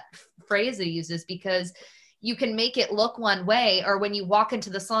that phrase he uses, because you can make it look one way. Or when you walk into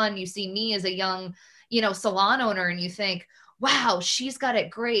the salon, you see me as a young, salon owner, and you think, wow, she's got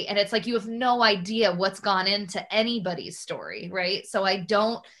it great. And it's like, you have no idea what's gone into anybody's story, right? So I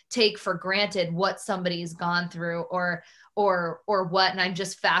don't take for granted what somebody's gone through or what. And I'm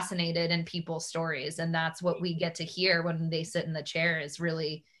just fascinated in people's stories. And that's what we get to hear when they sit in the chair, is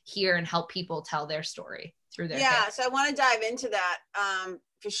really hear and help people tell their story through their hair. So I want to dive into that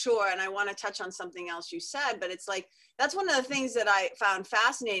for sure. And I want to touch on something else you said, but it's like, that's one of the things that I found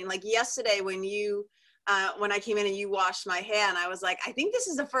fascinating. Like yesterday when I came in and you washed my hair, and I was like, I think this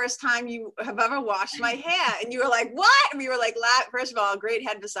is the first time you have ever washed my hair. And you were like, what? And we were like, first of all, great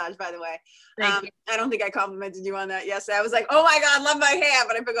head massage, by the way. I don't think I complimented you on that yesterday. I was like, oh my God, love my hair.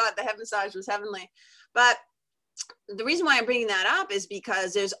 But I forgot the head massage was heavenly. But the reason why I'm bringing that up is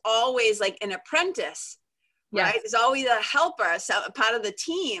because there's always like an apprentice, right? There's always a helper, a part of the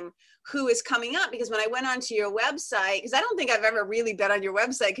team who is coming up. Because when I went onto your website, because I don't think I've ever really been on your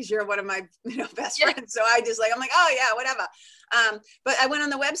website, because you're one of my best friends. So I'm like, oh yeah, whatever. But I went on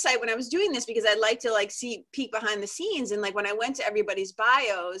the website when I was doing this, because I'd like to like peek behind the scenes. And like when I went to everybody's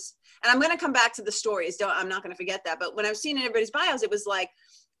bios, and I'm going to come back to the stories, I'm not going to forget that. But when I was seeing everybody's bios, it was like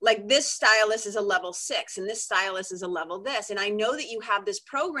this stylist is a level 6 and this stylist is a level this. And I know that you have this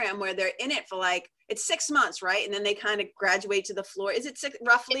program where they're in it for like, it's 6 months, right? And then they kind of graduate to the floor. Is it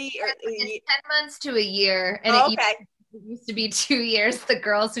roughly? It's 10 months to a year. And it used to be 2 years. The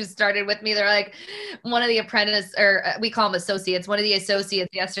girls who started with me, they're like, one of the apprentices, or we call them associates. One of the associates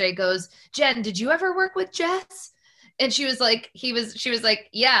yesterday goes, Jen, did you ever work with Jess? And she was like, she was like,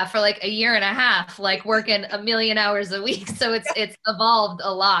 yeah, for like a year and a half, like working 1 million hours a week. So it's evolved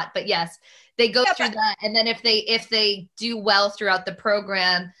a lot, but yes, they go through that. And then if they do well throughout the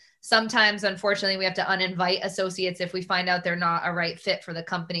program, sometimes, unfortunately, we have to uninvite associates if we find out they're not a right fit for the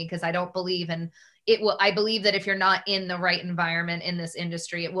company. Cause I don't believe in I believe that if you're not in the right environment in this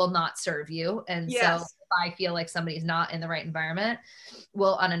industry, it will not serve you. And so if I feel like somebody's not in the right environment,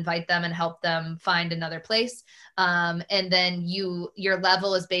 we'll uninvite them and help them find another place. And then your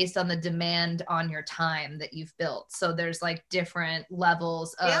level is based on the demand on your time that you've built. So there's like different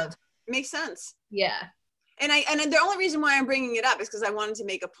levels of. Makes sense. Yeah. And the only reason why I'm bringing it up is because I wanted to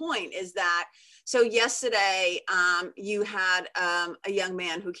make a point, is that, so yesterday you had a young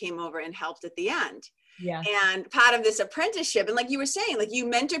man who came over and helped at the end. Yeah. And part of this apprenticeship, and like you were saying, like you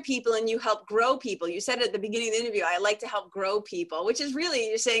mentor people and you help grow people. You said at the beginning of the interview, I like to help grow people, which is really,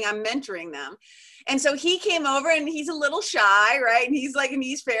 you're saying I'm mentoring them. And so he came over and he's a little shy, right? And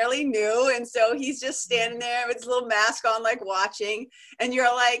he's fairly new. And so he's just standing there with his little mask on, like watching. And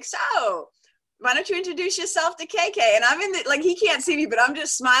you're like, so why don't you introduce yourself to KK? And I'm in the, like, he can't see me, but I'm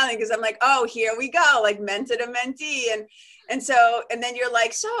just smiling because I'm like, oh, here we go, like mentor to mentee. And then you're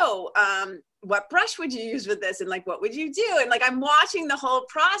like, so what brush would you use with this? And like, what would you do? And like, I'm watching the whole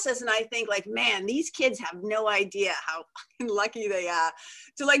process and I think like, man, these kids have no idea how fucking lucky they are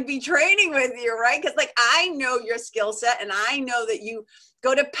to like be training with you, right? Because like, I know your skill set and I know that you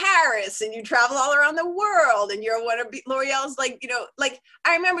go to Paris and you travel all around the world and you're one of L'Oreal's, like, you know, like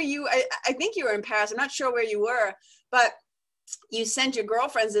I remember you, I think you were in Paris. I'm not sure where you were, but you sent your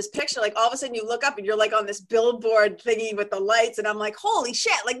girlfriends this picture, like all of a sudden you look up and you're like on this billboard thingy with the lights. And I'm like, holy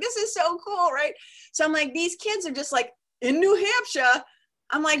shit, like this is so cool, right? So I'm like, these kids are just like in New Hampshire.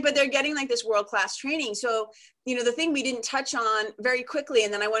 I'm like, but they're getting like this world-class training. So, you know, the thing we didn't touch on very quickly,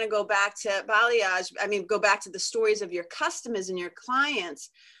 and then I want to go back to balayage, go back to the stories of your customers and your clients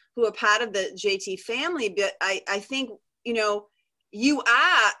who are part of the JT family. But I think, you know, you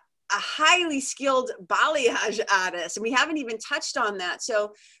are a highly skilled balayage artist, and we haven't even touched on that.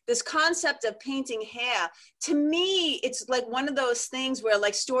 So this concept of painting hair, to me, it's like one of those things where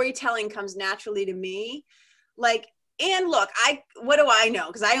like storytelling comes naturally to me. Like, and look, what do I know?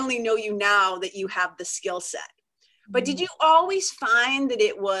 Because I only know you now that you have the skill set. But did you always find that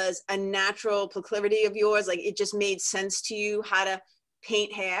it was a natural proclivity of yours? Like it just made sense to you how to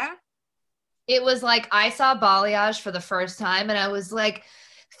paint hair? It was like, I saw balayage for the first time and I was like,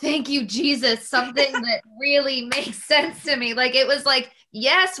 thank you, Jesus, something that really makes sense to me. Like, it was like,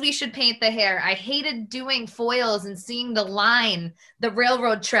 yes, we should paint the hair. I hated doing foils and seeing the line, the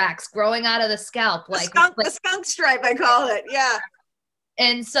railroad tracks growing out of the scalp. The skunk stripe, I call it. Yeah.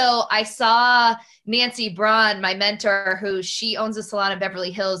 And so I saw Nancy Braun, my mentor, who she owns a salon in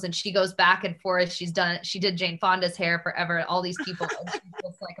Beverly Hills, and she goes back and forth. She did Jane Fonda's hair forever, all these people. And she's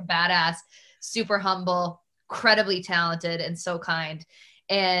just like a badass, super humble, incredibly talented, and so kind.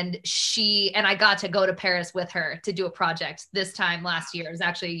 And I got to go to Paris with her to do a project this time last year. It was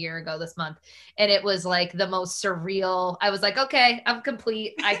actually a year ago this month. And it was like the most surreal. I was like, okay, I'm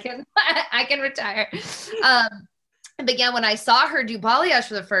complete. I can, I can retire. But yeah, when I saw her do balayage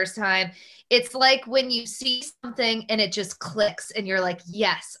for the first time, it's like when you see something and it just clicks and you're like,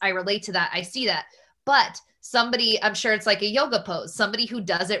 yes, I relate to that. I see that. But somebody, I'm sure it's like a yoga pose, somebody who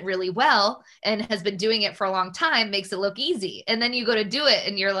does it really well and has been doing it for a long time makes it look easy. And then you go to do it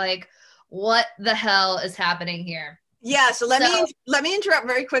and you're like, what the hell is happening here? Yeah, so let me interrupt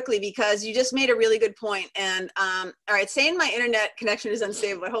very quickly because you just made a really good point. And all right, saying my internet connection is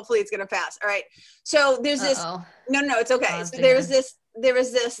unstable, but hopefully it's going to pass. All right, so there's this. No, it's okay. So there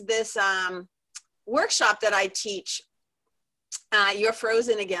is this workshop that I teach. You're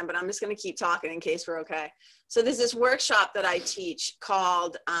frozen again, but I'm just going to keep talking in case we're okay. So there's this workshop that I teach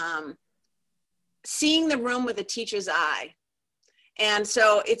called Seeing the Room with a Teacher's Eye. And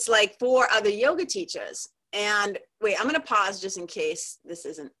so it's like for other yoga teachers. And wait, I'm going to pause just in case this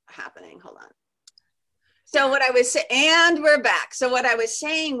isn't happening. Hold on. So what I was saying, and we're back. So what I was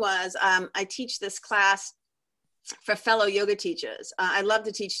saying was I teach this class for fellow yoga teachers. I love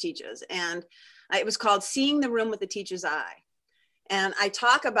to teach teachers. And it was called Seeing the Room with the Teacher's Eye. And I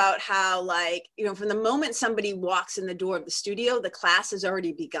talk about how, like, you know, from the moment somebody walks in the door of the studio, the class has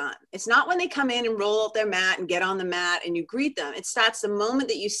already begun. It's not when they come in and roll out their mat and get on the mat and you greet them. It starts the moment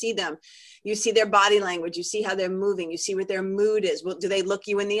that you see them. You see their body language. You see how they're moving. You see what their mood is. Well, do they look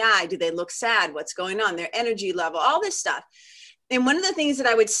you in the eye? Do they look sad? What's going on? Their energy level, all this stuff. And one of the things that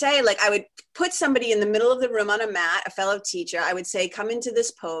I would say, like, I would put somebody in the middle of the room on a mat, a fellow teacher. I would say, come into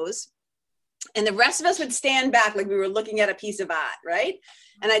this pose. And the rest of us would stand back like we were looking at a piece of art, right?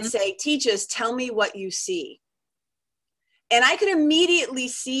 And I'd say, teachers, tell me what you see. And I could immediately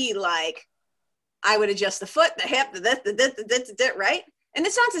see, like, I would adjust the foot, the hip, the right? And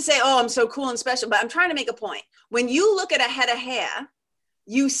it's not to say, oh, I'm so cool and special, but I'm trying to make a point. When you look at a head of hair,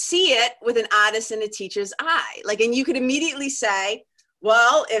 you see it with an artist and a teacher's eye. Like, and you could immediately say,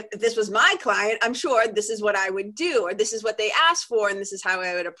 well, if this was my client, I'm sure this is what I would do, or this is what they asked for, and this is how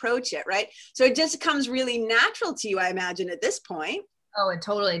I would approach it, right? So it just comes really natural to you, I imagine, at this point. Oh, it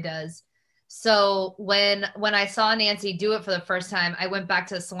totally does. So when I saw Nancy do it for the first time, I went back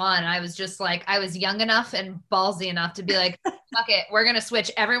to the salon and I was just like, I was young enough and ballsy enough to be like, fuck it, we're going to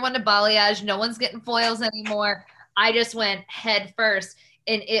switch everyone to balayage. No one's getting foils anymore. I just went head first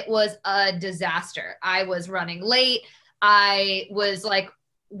and it was a disaster. I was running late. I was like,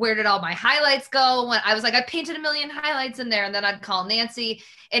 where did all my highlights go? When I was like, I painted a million highlights in there. And then I'd call Nancy.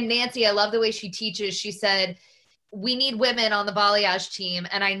 And Nancy, I love the way she teaches. She said, we need women on the balayage team.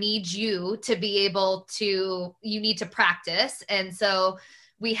 And I need you to be able to, you need to practice. And so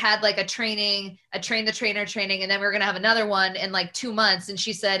we had like a train the trainer training. And then we we're going to have another one in like 2 months. And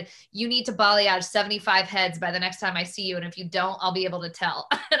she said, you need to balayage 75 heads by the next time I see you. And if you don't, I'll be able to tell.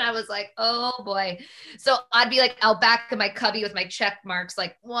 And I was like, oh boy. So I'd be like out back in my cubby with my check marks,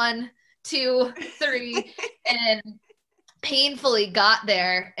 like 1, 2, 3, and painfully got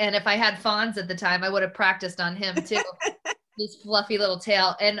there. And if I had Fonz at the time, I would have practiced on him too. His fluffy little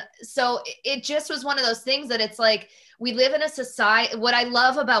tail. And so it just was one of those things that it's like, we live in a society. What I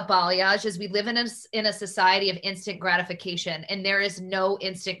love about balayage is we live in a society of instant gratification, and there is no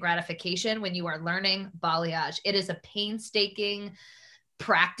instant gratification when you are learning balayage. It is a painstaking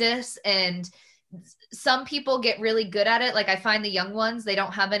practice, and some people get really good at it. Like I find the young ones, they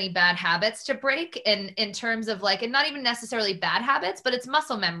don't have any bad habits to break. And in terms of like, and not even necessarily bad habits, but it's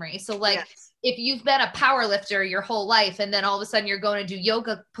muscle memory. So like, yes. If you've been a power lifter your whole life, and then all of a sudden you're going to do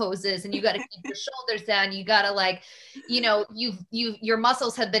yoga poses and you got to keep your shoulders down, you got to like, you know, your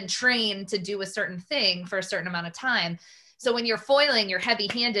muscles have been trained to do a certain thing for a certain amount of time. So when you're foiling, you're heavy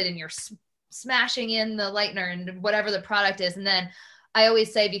handed and you're smashing in the lightener and whatever the product is. And then I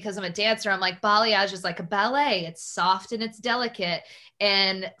always say, because I'm a dancer, I'm like, balayage is like a ballet. It's soft and it's delicate.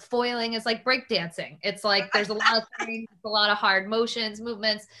 And foiling is like breakdancing. It's like, there's a lot of things, a lot of hard motions,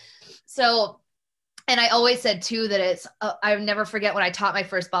 movements. So, and I always said too, that it's, I never forget when I taught my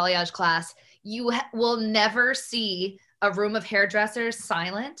first balayage class, you will never see a room of hairdressers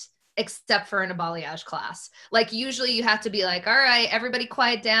silent except for in a balayage class. Like usually you have to be like, all right, everybody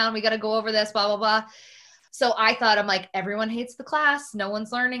quiet down. We got to go over this, blah, blah, blah. So I thought, I'm like, everyone hates the class. No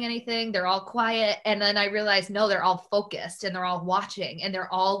one's learning anything. They're all quiet. And then I realized, no, they're all focused and they're all watching and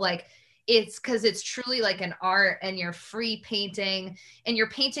they're all like, it's because it's truly like an art, and you're free painting, and you're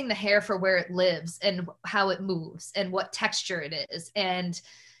painting the hair for where it lives and how it moves and what texture it is. And,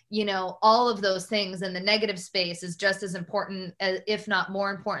 you know, all of those things. And the negative space is just as important, if not more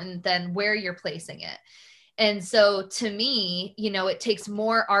important, than where you're placing it. And so to me, you know, it takes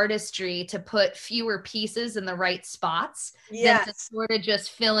more artistry to put fewer pieces in the right spots than to Yes. sort of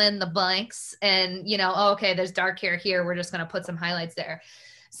just fill in the blanks and, you know, oh, okay, there's dark hair here. We're just going to put some highlights there.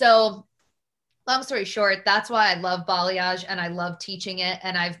 So long story short, that's why I love balayage and I love teaching it.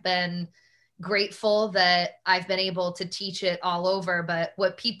 And I've been grateful that I've been able to teach it all over. But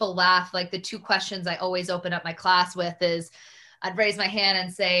what people laugh, like the two questions I always open up my class with is I'd raise my hand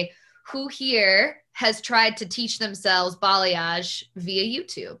and say, who here has tried to teach themselves balayage via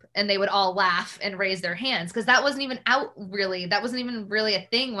YouTube? And they would all laugh and raise their hands because that wasn't even out really. That wasn't even really a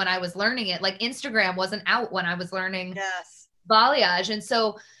thing when I was learning it. Like Instagram wasn't out when I was learning Yes. balayage. And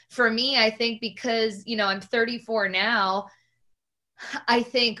so for me, I think because, you know, I'm 34 now, I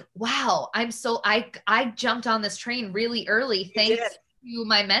think, wow, I jumped on this train really early You did. thanks to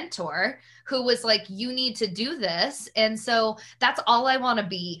my mentor who was like, you need to do this. And so that's all I want to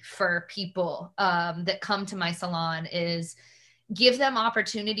be for people that come to my salon is give them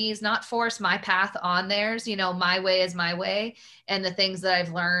opportunities, not force my path on theirs. You know, my way is my way. And the things that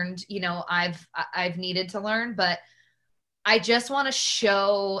I've learned, you know, I've needed to learn, but I just want to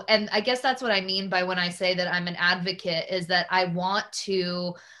show, and I guess that's what I mean by when I say that I'm an advocate, is that I want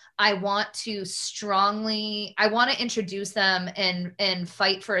to strongly, I want to introduce them and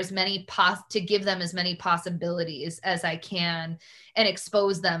fight for as many to give them as many possibilities as I can and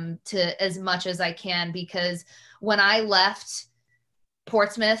expose them to as much as I can. Because when I left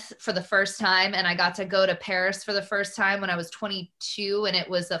Portsmouth for the first time and I got to go to Paris for the first time when I was 22, and it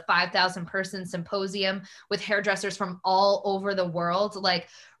was a 5,000 person symposium with hairdressers from all over the world, like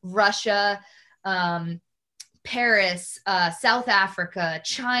Russia, Paris, South Africa,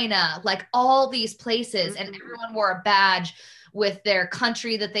 China, like all these places. And everyone wore a badge with their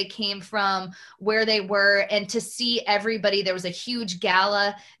country that they came from, where they were. And to see everybody, there was a huge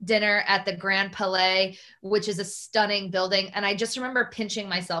gala dinner at the Grand Palais, which is a stunning building. And I just remember pinching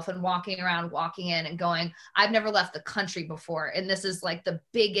myself and walking around, walking in and going, I've never left the country before. And this is like the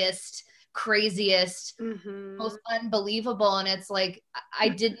biggest, craziest, most unbelievable. And it's like, I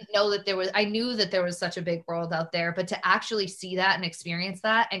didn't know that I knew that there was such a big world out there, but to actually see that and experience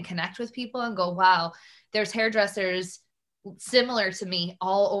that and connect with people and go, wow, there's hairdressers similar to me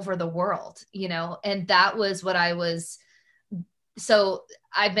all over the world, you know? And that was what so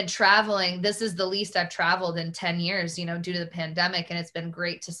I've been traveling. This is the least I've traveled in 10 years, you know, due to the pandemic. And it's been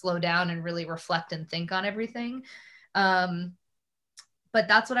great to slow down and really reflect and think on everything. But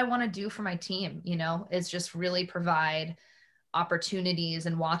that's what I want to do for my team, you know, is just really provide opportunities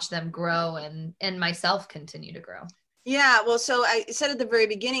and watch them grow and myself continue to grow. Yeah, well, so I said at the very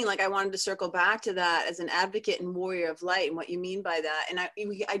beginning, like I wanted to circle back to that as an advocate and warrior of light and what you mean by that. And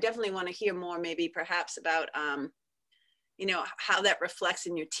I definitely want to hear more, maybe perhaps about, you know, how that reflects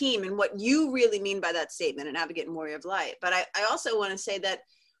in your team and what you really mean by that statement, an advocate and warrior of light. But I also want to say that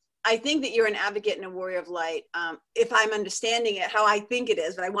I think that you're an advocate and a warrior of light. If I'm understanding it, how I think it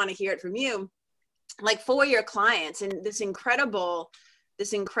is, but I want to hear it from you, like for your clients and this incredible,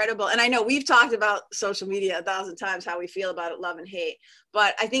 and I know we've talked about social media 1,000 times, how we feel about it, love and hate,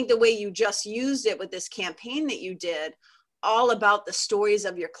 but I think the way you just used it with this campaign that you did, all about the stories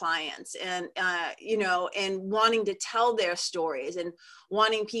of your clients and, you know, and wanting to tell their stories and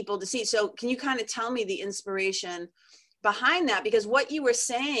wanting people to see. So can you kind of tell me the inspiration behind that? Because what you were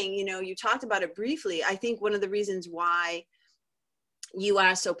saying, you know, you talked about it briefly. I think one of the reasons why you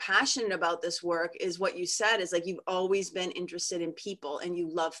are so passionate about this work is what you said is like, you've always been interested in people and you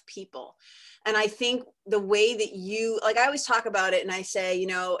love people. And I think the way that you, like I always talk about it and I say, you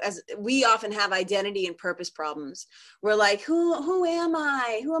know, as we often have identity and purpose problems, we're like, who am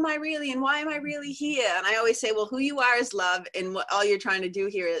I? Who am I really? And why am I really here? And I always say, well, who you are is love. And what all you're trying to do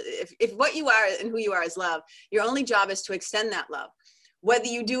here, if what you are and who you are is love, your only job is to extend that love. Whether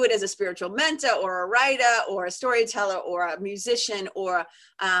you do it as a spiritual mentor or a writer or a storyteller or a musician or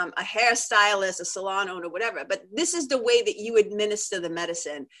a hairstylist, a salon owner, whatever. But this is the way that you administer the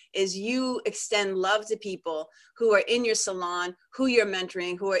medicine, is you extend love to people who are in your salon, who you're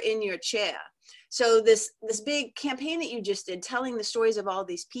mentoring, who are in your chair. So this big campaign that you just did, telling the stories of all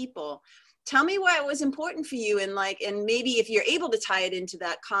these people, tell me why it was important for you, and maybe if you're able to tie it into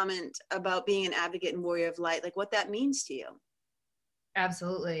that comment about being an advocate and warrior of light, like what that means to you.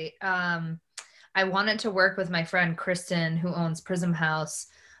 Absolutely. I wanted to work with my friend Kristen, who owns Prism House,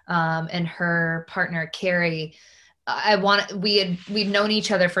 and her partner Carrie. We've known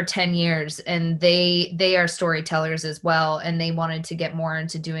each other for 10 years, and they are storytellers as well, and they wanted to get more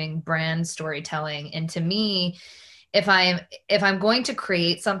into doing brand storytelling. And to me, if I'm going to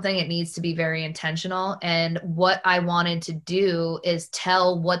create something, it needs to be very intentional. And what I wanted to do is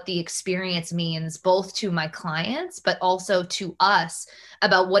tell what the experience means, both to my clients, but also to us,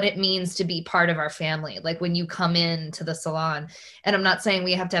 about what it means to be part of our family. Like when you come into the salon, and I'm not saying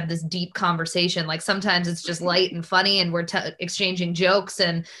we have to have this deep conversation. Like sometimes it's just light and funny and we're exchanging jokes.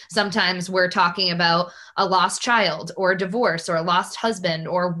 And sometimes we're talking about a lost child or a divorce or a lost husband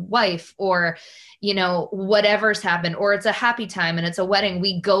or wife, or whatever's happened, or it's a happy time and it's a wedding.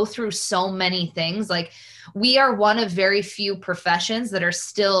 We go through so many things. Like we are one of very few professions that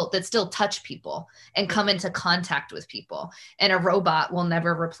still touch people and come into contact with people. And a robot will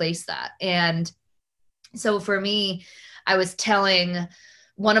never replace that. And so for me, I was telling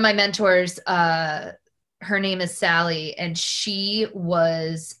one of my mentors, her name is Sally, and she's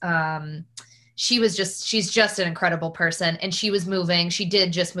just an incredible person. And she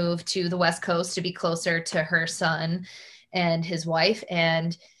did just move to the West Coast to be closer to her son and his wife.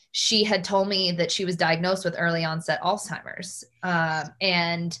 And she had told me that she was diagnosed with early onset Alzheimer's.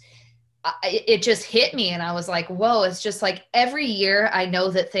 And it just hit me. And I was like, whoa, it's just like every year I know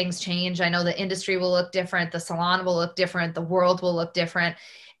that things change. I know the industry will look different. The salon will look different. The world will look different.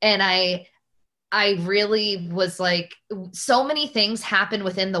 And I really was like, so many things happen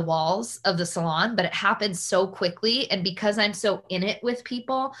within the walls of the salon, but it happens so quickly. And because I'm so in it with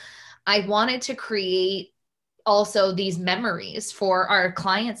people, I wanted to create also these memories for our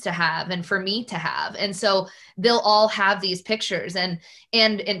clients to have and for me to have. And so they'll all have these pictures. And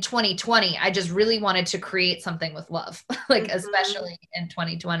in 2020, I just really wanted to create something with love, like especially in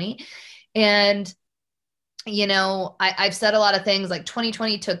 2020. And I've said a lot of things like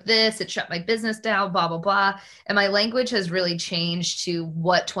 2020 took this, it shut my business down, blah, blah, blah. And my language has really changed to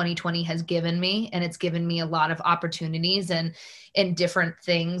what 2020 has given me. And it's given me a lot of opportunities and different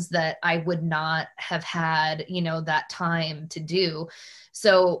things that I would not have had, that time to do.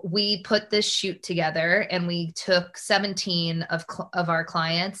 So we put this shoot together and we took 17 of our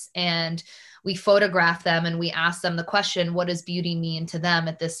clients and we photographed them and we asked them the question, what does beauty mean to them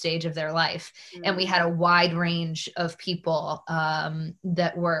at this stage of their life? Mm-hmm. And we had a wide range of people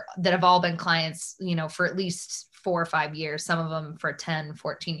that have all been clients, for at least 4 or 5 years, some of them for 10,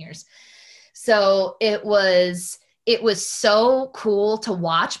 14 years. So it was so cool to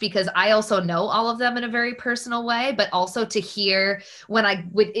watch because I also know all of them in a very personal way, but also to hear when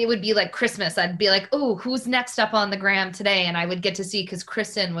it would be like Christmas, I'd be like, oh, who's next up on the gram today? And I would get to see, because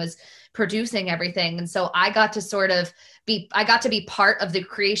Kristen was producing everything. And so I got to be part of the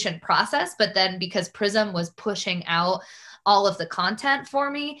creation process. But then because Prism was pushing out all of the content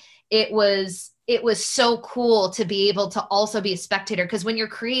for me, it was so cool to be able to also be a spectator. Because when you're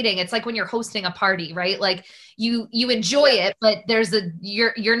creating, it's like when you're hosting a party, right? Like you enjoy it, but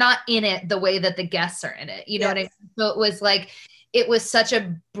you're not in it the way that the guests are in it. You know what I mean? So it was such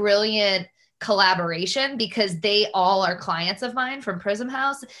a brilliant collaboration because they all are clients of mine from Prism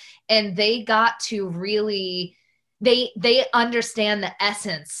House, and they got to really they understand the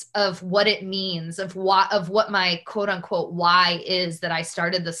essence of what it means, of what my quote unquote why is that I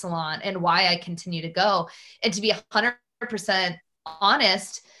started the salon and why I continue to go. And to be 100%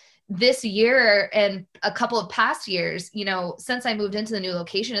 honest, this year and a couple of past years, since I moved into the new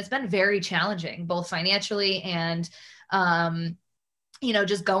location, it's been very challenging, both financially and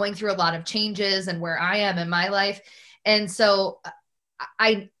just going through a lot of changes and where I am in my life. And so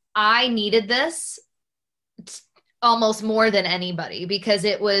I needed this almost more than anybody, because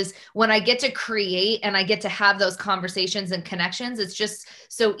it was when I get to create and I get to have those conversations and connections, it's just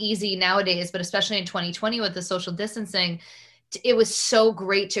so easy nowadays, but especially in 2020 with the social distancing, it was so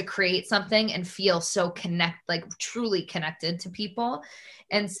great to create something and feel so truly connected to people.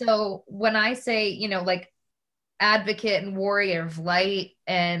 And so when I say, advocate and warrior of light,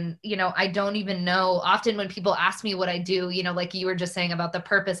 and I don't even know, often when people ask me what I do, like you were just saying about the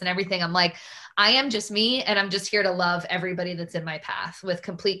purpose and everything, I'm like, I am just me, and I'm just here to love everybody that's in my path with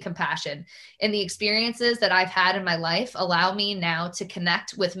complete compassion. And the experiences that I've had in my life allow me now to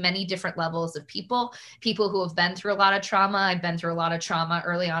connect with many different levels of people who have been through a lot of trauma. I've been through a lot of trauma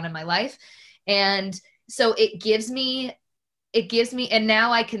early on in my life. And so it gives me, and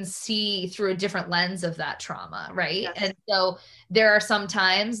now I can see through a different lens of that trauma. Right. Yes. And so there are some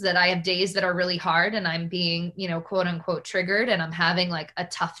times that I have days that are really hard and I'm being, quote unquote triggered, and I'm having like a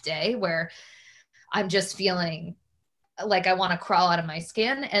tough day where I'm just feeling like I want to crawl out of my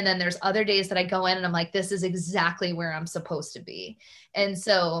skin. And then there's other days that I go in and I'm like, this is exactly where I'm supposed to be. And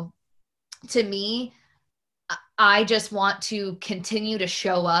so to me, I just want to continue to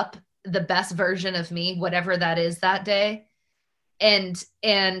show up the best version of me, whatever that is that day, and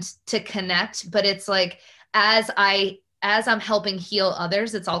to connect. But it's like, as I'm helping heal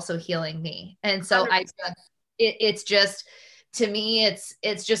others, it's also healing me. And so 100%. it's just, to me,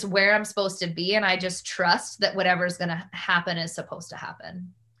 it's just where I'm supposed to be. And I just trust that whatever's going to happen is supposed to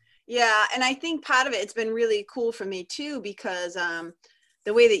happen. Yeah. And I think part of it's been really cool for me too, because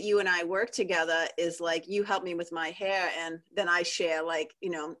the way that you and I work together is like, you help me with my hair and then I share, like,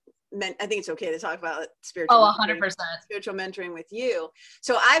 you know, I think it's okay to talk about Oh, 100%. spiritual mentoring with you.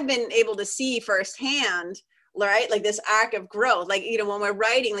 So I've been able to see firsthand, right, like this arc of growth. Like, you know, when we're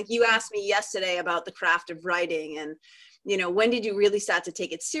writing, like you asked me yesterday about the craft of writing and, you know, when did you really start to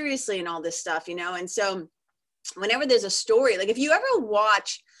take it seriously and all this stuff, you know? And so whenever there's a story, like if you ever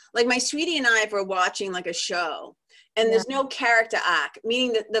watch, like my sweetie and I, if we're watching like a show and there's no character arc,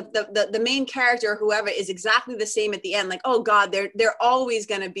 meaning that the main character or whoever is exactly the same at the end, like, oh God, they're always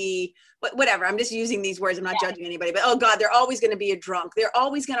going to be, whatever, I'm just using these words, I'm not judging anybody, but oh God, they're always going to be a drunk, they're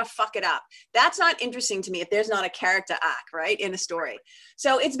always going to fuck it up. That's not interesting to me if there's not a character arc, right, in a story.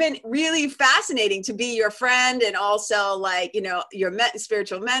 So it's been really fascinating to be your friend and also, like, you know, your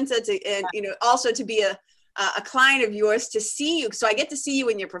spiritual mentor, and you know, also to be a client of yours, to see you. So I get to see you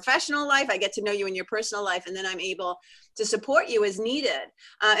in your professional life. I get to know you in your personal life. And then I'm able to support you as needed.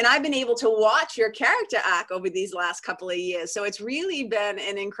 And I've been able to watch your character arc over these last couple of years. So it's really been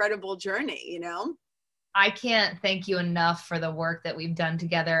an incredible journey, you know? I can't thank you enough for the work that we've done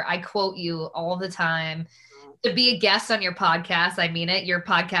together. I quote you all the time. To be a guest on your podcast, I mean it. Your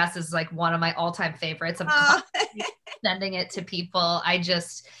podcast is like one of my all-time favorites. I'm constantly sending it to people.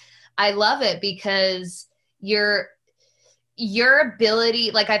 I love it because your ability,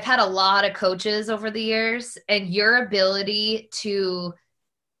 like I've had a lot of coaches over the years, and your ability to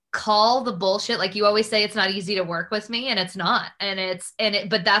call the bullshit, like you always say, it's not easy to work with me, and it's not.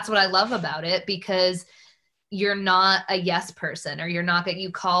 But that's what I love about it, because you're not a yes person, or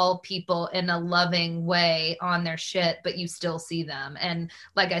you call people in a loving way on their shit, but you still see them. And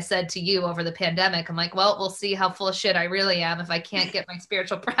like I said to you over the pandemic, I'm like, well, we'll see how full of shit I really am if I can't get my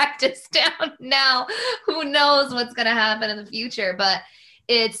spiritual practice down now. Who knows what's going to happen in the future? But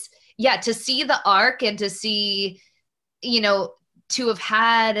it's, yeah, to see the arc and to see, you know, to have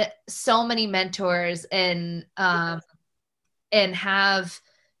had so many mentors and have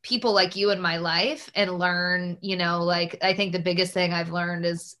people like you in my life and learn, you know, like I think the biggest thing I've learned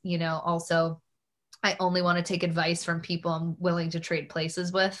is, you know, also I only want to take advice from people I'm willing to trade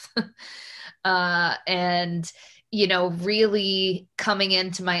places with. And you know, really coming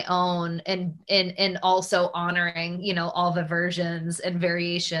into my own and also honoring, you know, all the versions and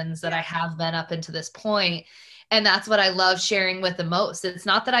variations that I have been up into this point. And that's what I love sharing with the most. It's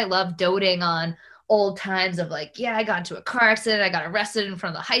not that I love doting on old times of like, yeah, I got into a car accident, I got arrested in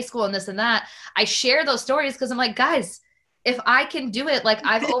front of the high school and this and that. I share those stories because I'm like, guys, if I can do it, like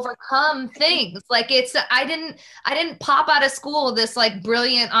I've overcome things. Like I didn't pop out of school this like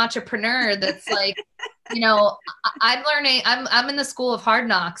brilliant entrepreneur that's like, you know, I'm learning, I'm in the school of hard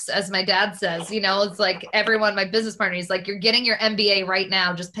knocks, as my dad says. You know, it's like everyone, my business partner, he's like, you're getting your MBA right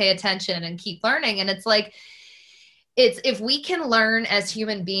now, just pay attention and keep learning. And it's like, it's, if we can learn as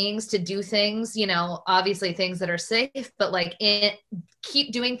human beings to do things, you know, obviously things that are safe, but like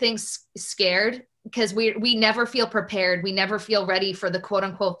keep doing things scared, because we never feel prepared. We never feel ready for the quote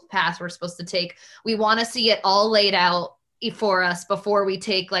unquote path we're supposed to take. We want to see it all laid out for us before we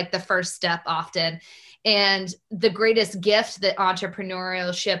take like the first step often. And the greatest gift that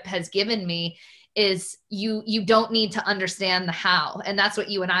entrepreneurship has given me is you don't need to understand the how. And that's what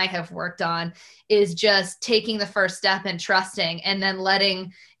you and I have worked on, is just taking the first step and trusting, and then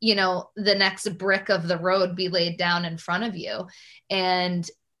letting, you know, the next brick of the road be laid down in front of you. And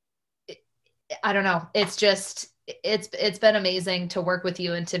I don't know, it's just, it's been amazing to work with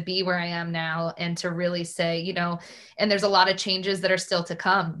you and to be where I am now, and to really say, you know, and there's a lot of changes that are still to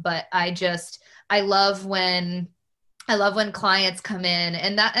come, but I love when clients come in,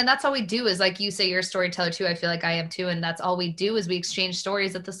 and that's all we do, is like you say, you're a storyteller too. I feel like I am too. And that's all we do, is we exchange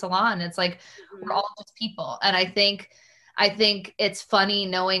stories at the salon. It's like, we're all just people. And I think it's funny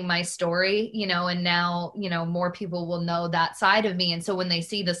knowing my story, you know, and now, you know, more people will know that side of me. And so when they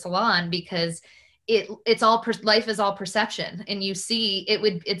see the salon, because it's all, life is all perception, and you see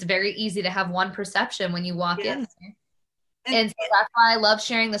it's very easy to have one perception when you walk in there. And so that's why I love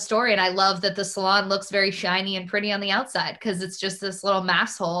sharing the story. And I love that the salon looks very shiny and pretty on the outside, because it's just this little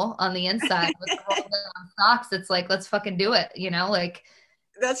mass hole on the inside with on socks. It's like, let's fucking do it. You know, like,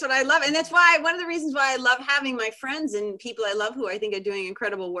 that's what I love. And that's why, one of the reasons why I love having my friends and people I love who I think are doing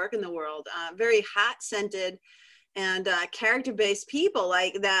incredible work in the world, very hot scented and character-based people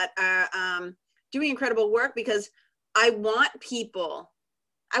like that are doing incredible work, because I want people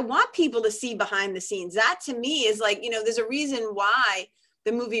I want people to see behind the scenes. That to me is like, there's a reason why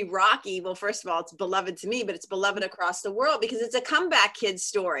the movie Rocky, well, first of all, it's beloved to me, but it's beloved across the world because it's a comeback kid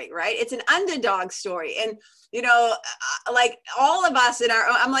story, right? It's an underdog story. And, like all of us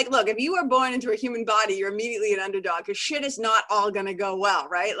I'm like, look, if you were born into a human body, you're immediately an underdog because shit is not all going to go well,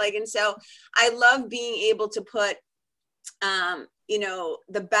 right? Like, and so I love being able to put, the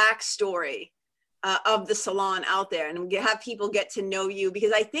backstory of the salon out there and have people get to know you,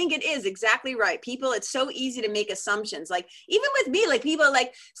 because I think it is exactly right. People, it's so easy to make assumptions. Like even with me, like people are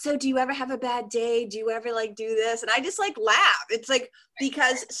like, so do you ever have a bad day? Do you ever like do this? And I just like laugh. It's like,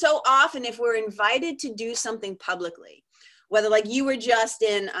 because so often if we're invited to do something publicly, whether like you were just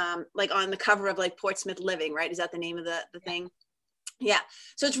in like on the cover of like Portsmouth Living, right? Is that the name of the thing? Yeah.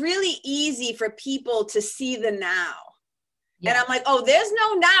 So it's really easy for people to see the now. Yeah. And I'm like, oh, there's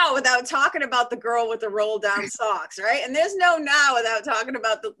no now without talking about the girl with the roll down socks, right? And there's no now without talking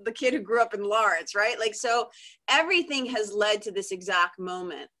about the kid who grew up in Lawrence, right? Like, so everything has led to this exact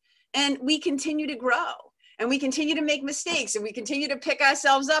moment. And we continue to grow and we continue to make mistakes and we continue to pick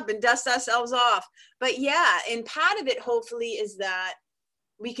ourselves up and dust ourselves off. But yeah, and part of it hopefully is that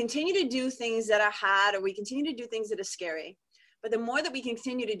we continue to do things that are hard, or we continue to do things that are scary. But the more that we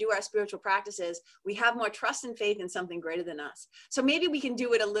continue to do our spiritual practices, we have more trust and faith in something greater than us. So maybe we can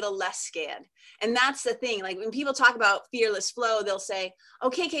do it a little less scared. And that's the thing. Like when people talk about fearless flow, they'll say,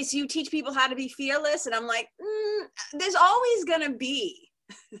 okay, so you teach people how to be fearless. And I'm like, there's always going to be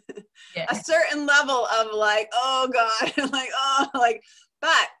a certain level of like, oh God,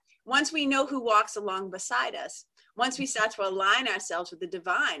 but once we know who walks along beside us, once we start to align ourselves with the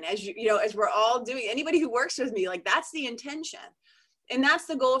divine, as as we're all doing, anybody who works with me, like that's the intention. And that's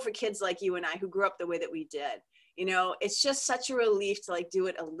the goal for kids like you and I who grew up the way that we did. It's just such a relief to like do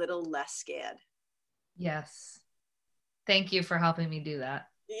it a little less scared. Yes. Thank you for helping me do that.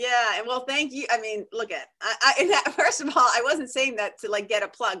 Yeah. And well, thank you. I mean, look at, first of all, I wasn't saying that to like get a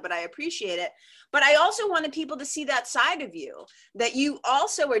plug, but I appreciate it. But I also wanted people to see that side of you, that you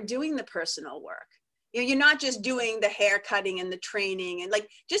also are doing the personal work. You're not just doing the hair cutting and the training. And like,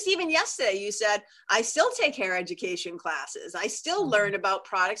 just even yesterday, you said, I still take hair education classes. I still learn about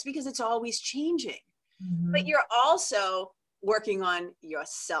products because it's always changing. Mm-hmm. But you're also working on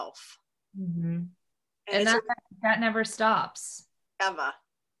yourself. Mm-hmm. And that never stops. Ever.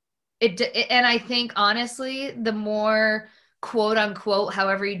 And I think, honestly, the more quote unquote,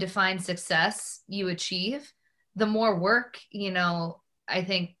 however you define success you achieve, the more work, I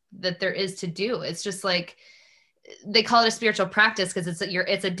think that there is to do. It's just like, they call it a spiritual practice because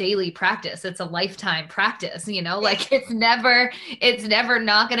it's a daily practice. It's a lifetime practice, like it's never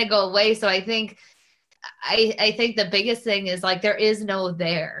not going to go away. So I think the biggest thing is like, there is no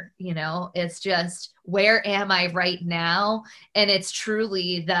there, it's just, where am I right now? And it's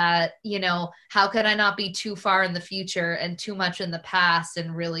truly that, how could I not be too far in the future and too much in the past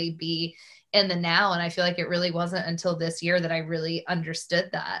and really be in the now? And I feel like it really wasn't until this year that I really understood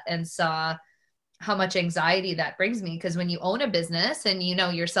that and saw how much anxiety that brings me. Because when you own a business and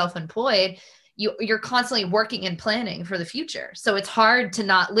you're self-employed, you're constantly working and planning for the future. So it's hard to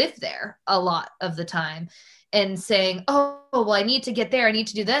not live there a lot of the time and saying, oh, well, I need to get there. I need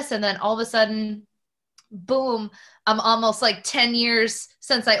to do this. And then all of a sudden, boom, I'm almost like 10 years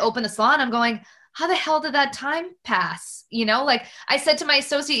since I opened the salon. I'm going, how the hell did that time pass? Like I said to my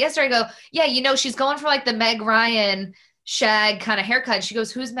associate yesterday, I go, yeah, she's going for like the Meg Ryan shag kind of haircut. She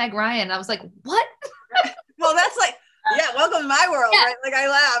goes, who's Meg Ryan? And I was like, what? Well, that's like, yeah, welcome to my world, right? Like I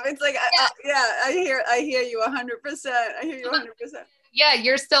laugh. It's like, I hear you 100%. I hear you 100%. Yeah,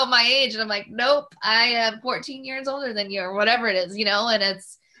 you're still my age. And I'm like, nope, I am 14 years older than you or whatever it is, and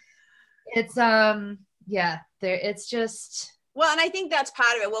it's just. Well, and I think that's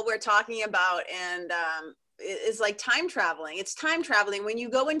part of it, what we're talking about, and is like time traveling. It's time traveling. When you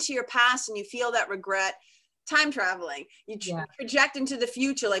go into your past and you feel that regret, time traveling, you project into the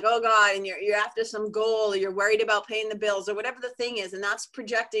future, like, oh God, and you're after some goal, or you're worried about paying the bills or whatever the thing is. And that's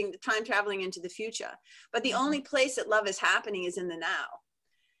projecting, time traveling into the future. But the only place that love is happening is in the now.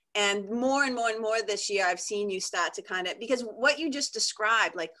 And more and more this year, I've seen you start to kind of, because what you just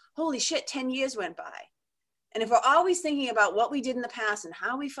described, like, holy shit, 10 years went by. And if we're always thinking about what we did in the past and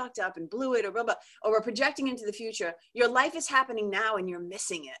how we fucked up and blew it, or blah, blah, or we're projecting into the future, your life is happening now and you're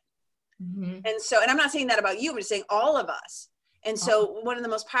missing it. Mm-hmm. And so, and I'm not saying that about you, I'm just saying all of us. And so one of the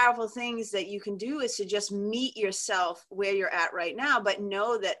most powerful things that you can do is to just meet yourself where you're at right now, but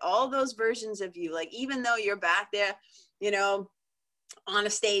know that all those versions of you, like, even though you're back there, on a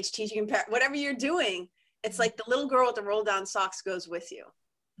stage teaching, whatever you're doing, it's like the little girl with the roll down socks goes with you.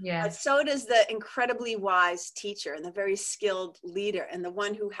 Yeah. But so does the incredibly wise teacher and the very skilled leader and the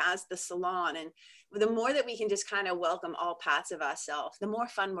one who has the salon. And the more that we can just kind of welcome all parts of ourselves, the more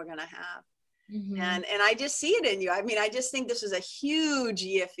fun we're going to have. And I just see it in you. I mean, I just think this was a huge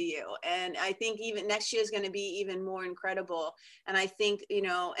year for you. And I think even next year is going to be even more incredible. And I think, you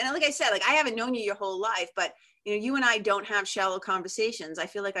know, and like I said, like I haven't known you your whole life, but you know, you and I don't have shallow conversations. I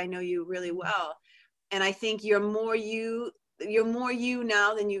feel like I know you really well. And I think you're more you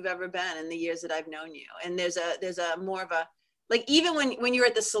now than you've ever been in the years that I've known you. And there's a more of a, like, even when you're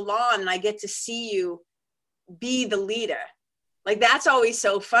at the salon and I get to see you be the leader, like that's always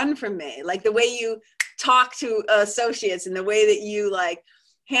so fun for me. Like the way you talk to associates and the way that you like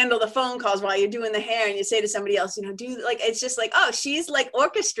handle the phone calls while you're doing the hair, and you say to somebody else, you know, do like, it's just like, oh, she's like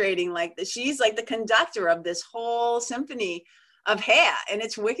orchestrating like this. She's like the conductor of this whole symphony of hair, and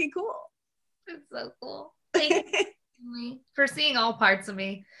it's wicked cool. It's so cool. Thank you for seeing all parts of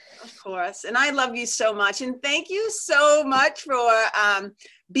me. Of course. And I love you so much. And thank you so much for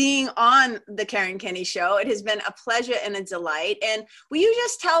being on the Karen Kenny Show. It has been a pleasure and a delight. And will you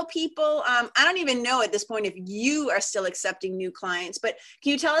just tell people, I don't even know at this point if you are still accepting new clients, but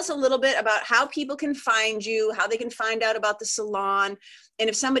can you tell us a little bit about how people can find you, how they can find out about the salon, and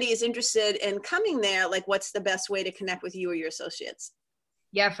if somebody is interested in coming there, like what's the best way to connect with you or your associates?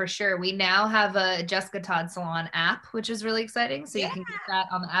 Yeah, for sure. We now have a Jessica Todd Salon app, which is really exciting. So you can get that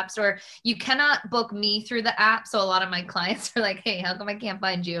on the App Store. You cannot book me through the app. So a lot of my clients are like, hey, how come I can't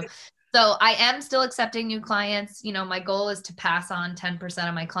find you? So I am still accepting new clients. You know, my goal is to pass on 10%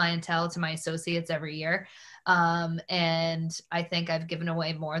 of my clientele to my associates every year. And I think I've given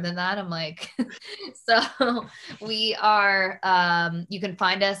away more than that. I'm like, so we are, you can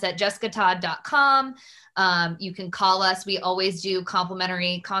find us at jessicatodd.com. You can call us. We always do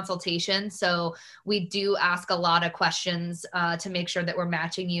complimentary consultations. So we do ask a lot of questions to make sure that we're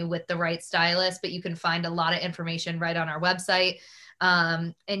matching you with the right stylist, but you can find a lot of information right on our website.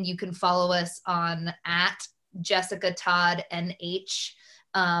 And you can follow us on at Jessica Todd NH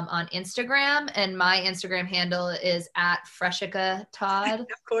on Instagram, and my Instagram handle is at Freshica Todd. Of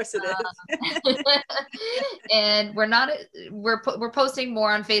course it is. And we're posting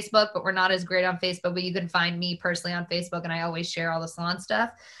more on Facebook, but we're not as great on Facebook. But you can find me personally on Facebook, and I always share all the salon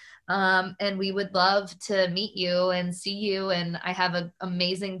stuff. And we would love to meet you and see you. And I have an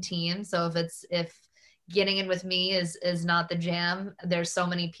amazing team. So if getting in with me is not the jam, there's so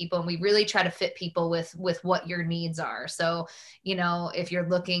many people, and we really try to fit people with what your needs are. So, you know, if you're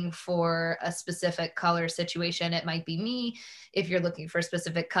looking for a specific color situation, it might be me. If you're looking for a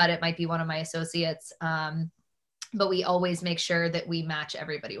specific cut, it might be one of my associates. But we always make sure that we match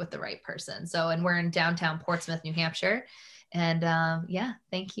everybody with the right person. So, and we're in downtown Portsmouth, New Hampshire. And yeah,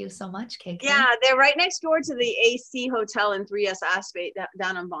 thank you so much, KK. Yeah, they're right next door to the AC Hotel in 3S Aspate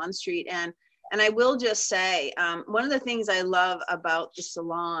down on Bond Street. And I will just say, one of the things I love about the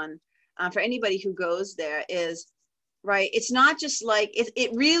salon, for anybody who goes there, is, right, it's not just like,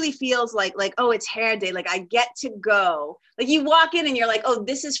 it really feels like, oh, it's hair day. Like I get to go, like you walk in and you're like, oh,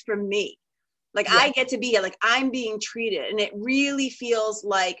 this is for me. Like I get to be here, like I'm being treated. And it really feels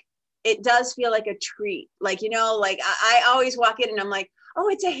like, it does feel like a treat. Like, you know, like I always walk in and I'm like, oh,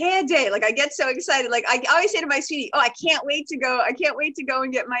 it's a hair day. Like I get so excited. Like I always say to my sweetie, oh, I can't wait to go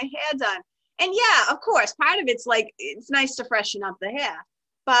and get my hair done. And yeah, of course, part of it's like, it's nice to freshen up the hair,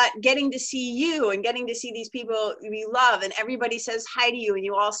 but getting to see you and getting to see these people we love, and everybody says hi to you, and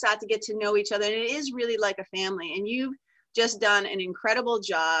you all start to get to know each other. And it is really like a family, and you've just done an incredible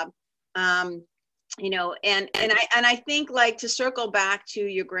job. You know, and I think, like, to circle back to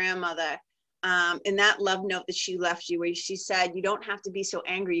your grandmother, and that love note that she left you, where she said, you don't have to be so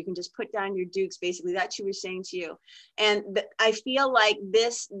angry. You can just put down your dukes, basically. That she was saying to you. And I feel like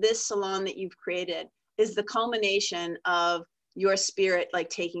this salon that you've created is the culmination of your spirit, like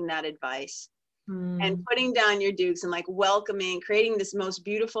taking that advice and putting down your dukes and like creating this most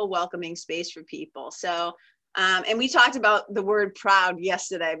beautiful, welcoming space for people. So, and we talked about the word proud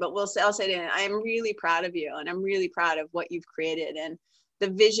yesterday, but I'll say it again. I am really proud of you, and I'm really proud of what you've created, and the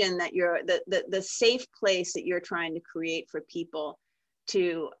vision that the safe place that you're trying to create for people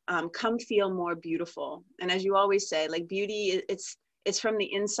to come feel more beautiful. And as you always say, like, beauty, it's from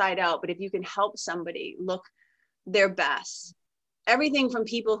the inside out. But if you can help somebody look their best, everything from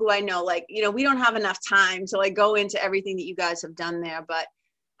people who I know, like, you know, we don't have enough time to like go into everything that you guys have done there, but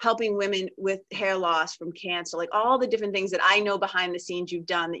helping women with hair loss from cancer, like all the different things that I know behind the scenes you've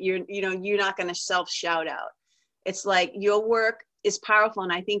done that you're not going to self shout out. It's like your work is powerful.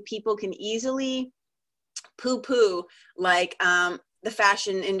 And I think people can easily poo-poo like the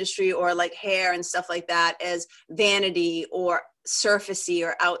fashion industry or like hair and stuff like that as vanity or surfacey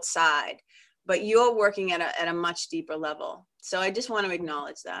or outside, but you're working at a much deeper level. So I just want to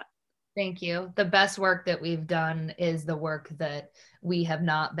acknowledge that. Thank you. The best work that we've done is the work that we have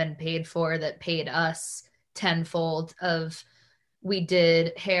not been paid for, that paid us tenfold. We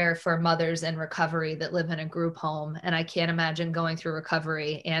did hair for mothers in recovery that live in a group home. And I can't imagine going through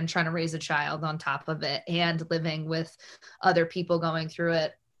recovery and trying to raise a child on top of it and living with other people going through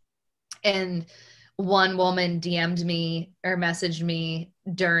it. And one woman DM'd me or messaged me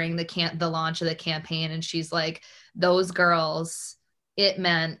during the launch of the campaign. And she's like, those girls, it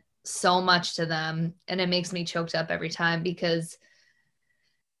meant so much to them. And it makes me choked up every time, because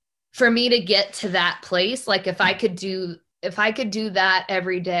for me to get to that place, like if I could do that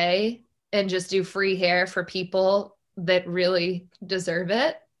every day and just do free hair for people that really deserve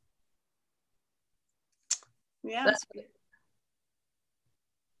it. Yeah.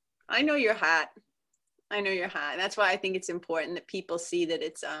 I know you're hot. That's why I think it's important that people see that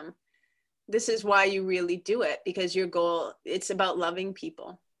it's, this is why you really do it, because your goal, it's about loving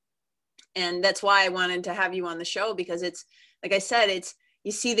people. And that's why I wanted to have you on the show, because it's, like I said,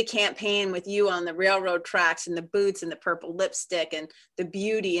 you see the campaign with you on the railroad tracks and the boots and the purple lipstick and the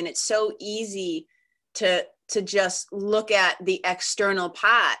beauty. And it's so easy to just look at the external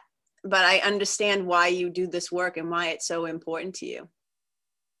part, but I understand why you do this work and why it's so important to you.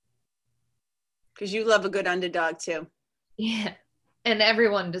 Because you love a good underdog too. Yeah. And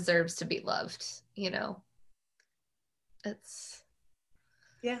everyone deserves to be loved, Yeah.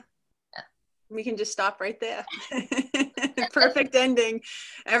 We can just stop right there. Perfect ending.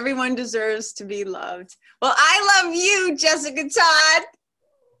 Everyone deserves to be loved. Well, I love you, Jessica Todd.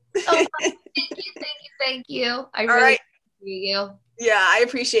 Oh, thank you. I really appreciate you. Yeah, I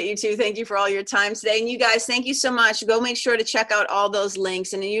appreciate you too. Thank you for all your time today. And you guys, thank you so much. Go make sure to check out all those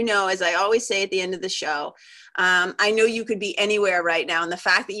links. And as I always say at the end of the show, I know you could be anywhere right now. And the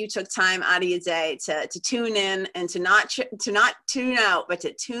fact that you took time out of your day to tune in and to not tune out, but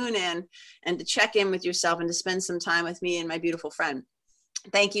to tune in and to check in with yourself and to spend some time with me and my beautiful friend.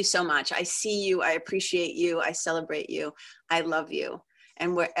 Thank you so much. I see you. I appreciate you. I celebrate you. I love you.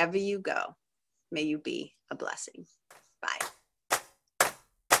 And wherever you go, may you be a blessing. Bye.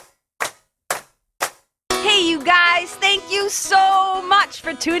 Hey, you guys, thank you so much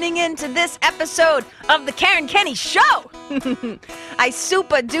for tuning in to this episode of The Karen Kenny Show. I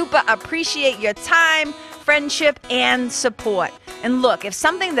super duper appreciate your time, friendship, and support. And look, if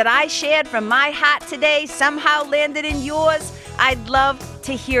something that I shared from my heart today somehow landed in yours, I'd love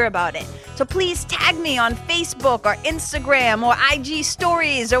to hear about it. So please tag me on Facebook or Instagram or IG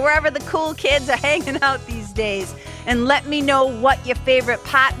stories or wherever the cool kids are hanging out these days, and let me know what your favorite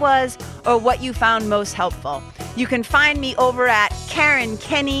part was or what you found most helpful. You can find me over at Karen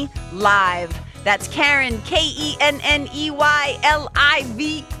Kenny Live. That's Karen, KenneYlive.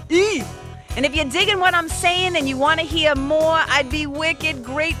 And if you're digging what I'm saying and you want to hear more, I'd be wicked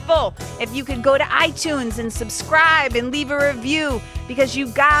grateful if you could go to iTunes and subscribe and leave a review, because you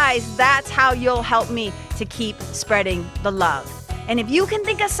guys, that's how you'll help me to keep spreading the love. And if you can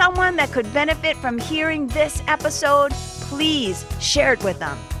think of someone that could benefit from hearing this episode, please share it with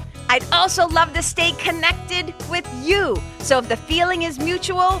them. I'd also love to stay connected with you. So if the feeling is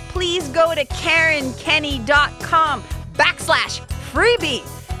mutual, please go to KarenKenny.com/freebie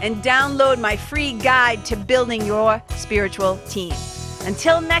and download my free guide to building your spiritual team.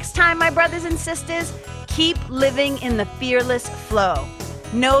 Until next time, my brothers and sisters, keep living in the fearless flow.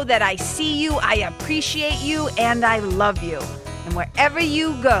 Know that I see you, I appreciate you, and I love you. And wherever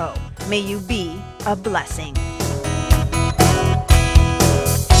you go, may you be a blessing.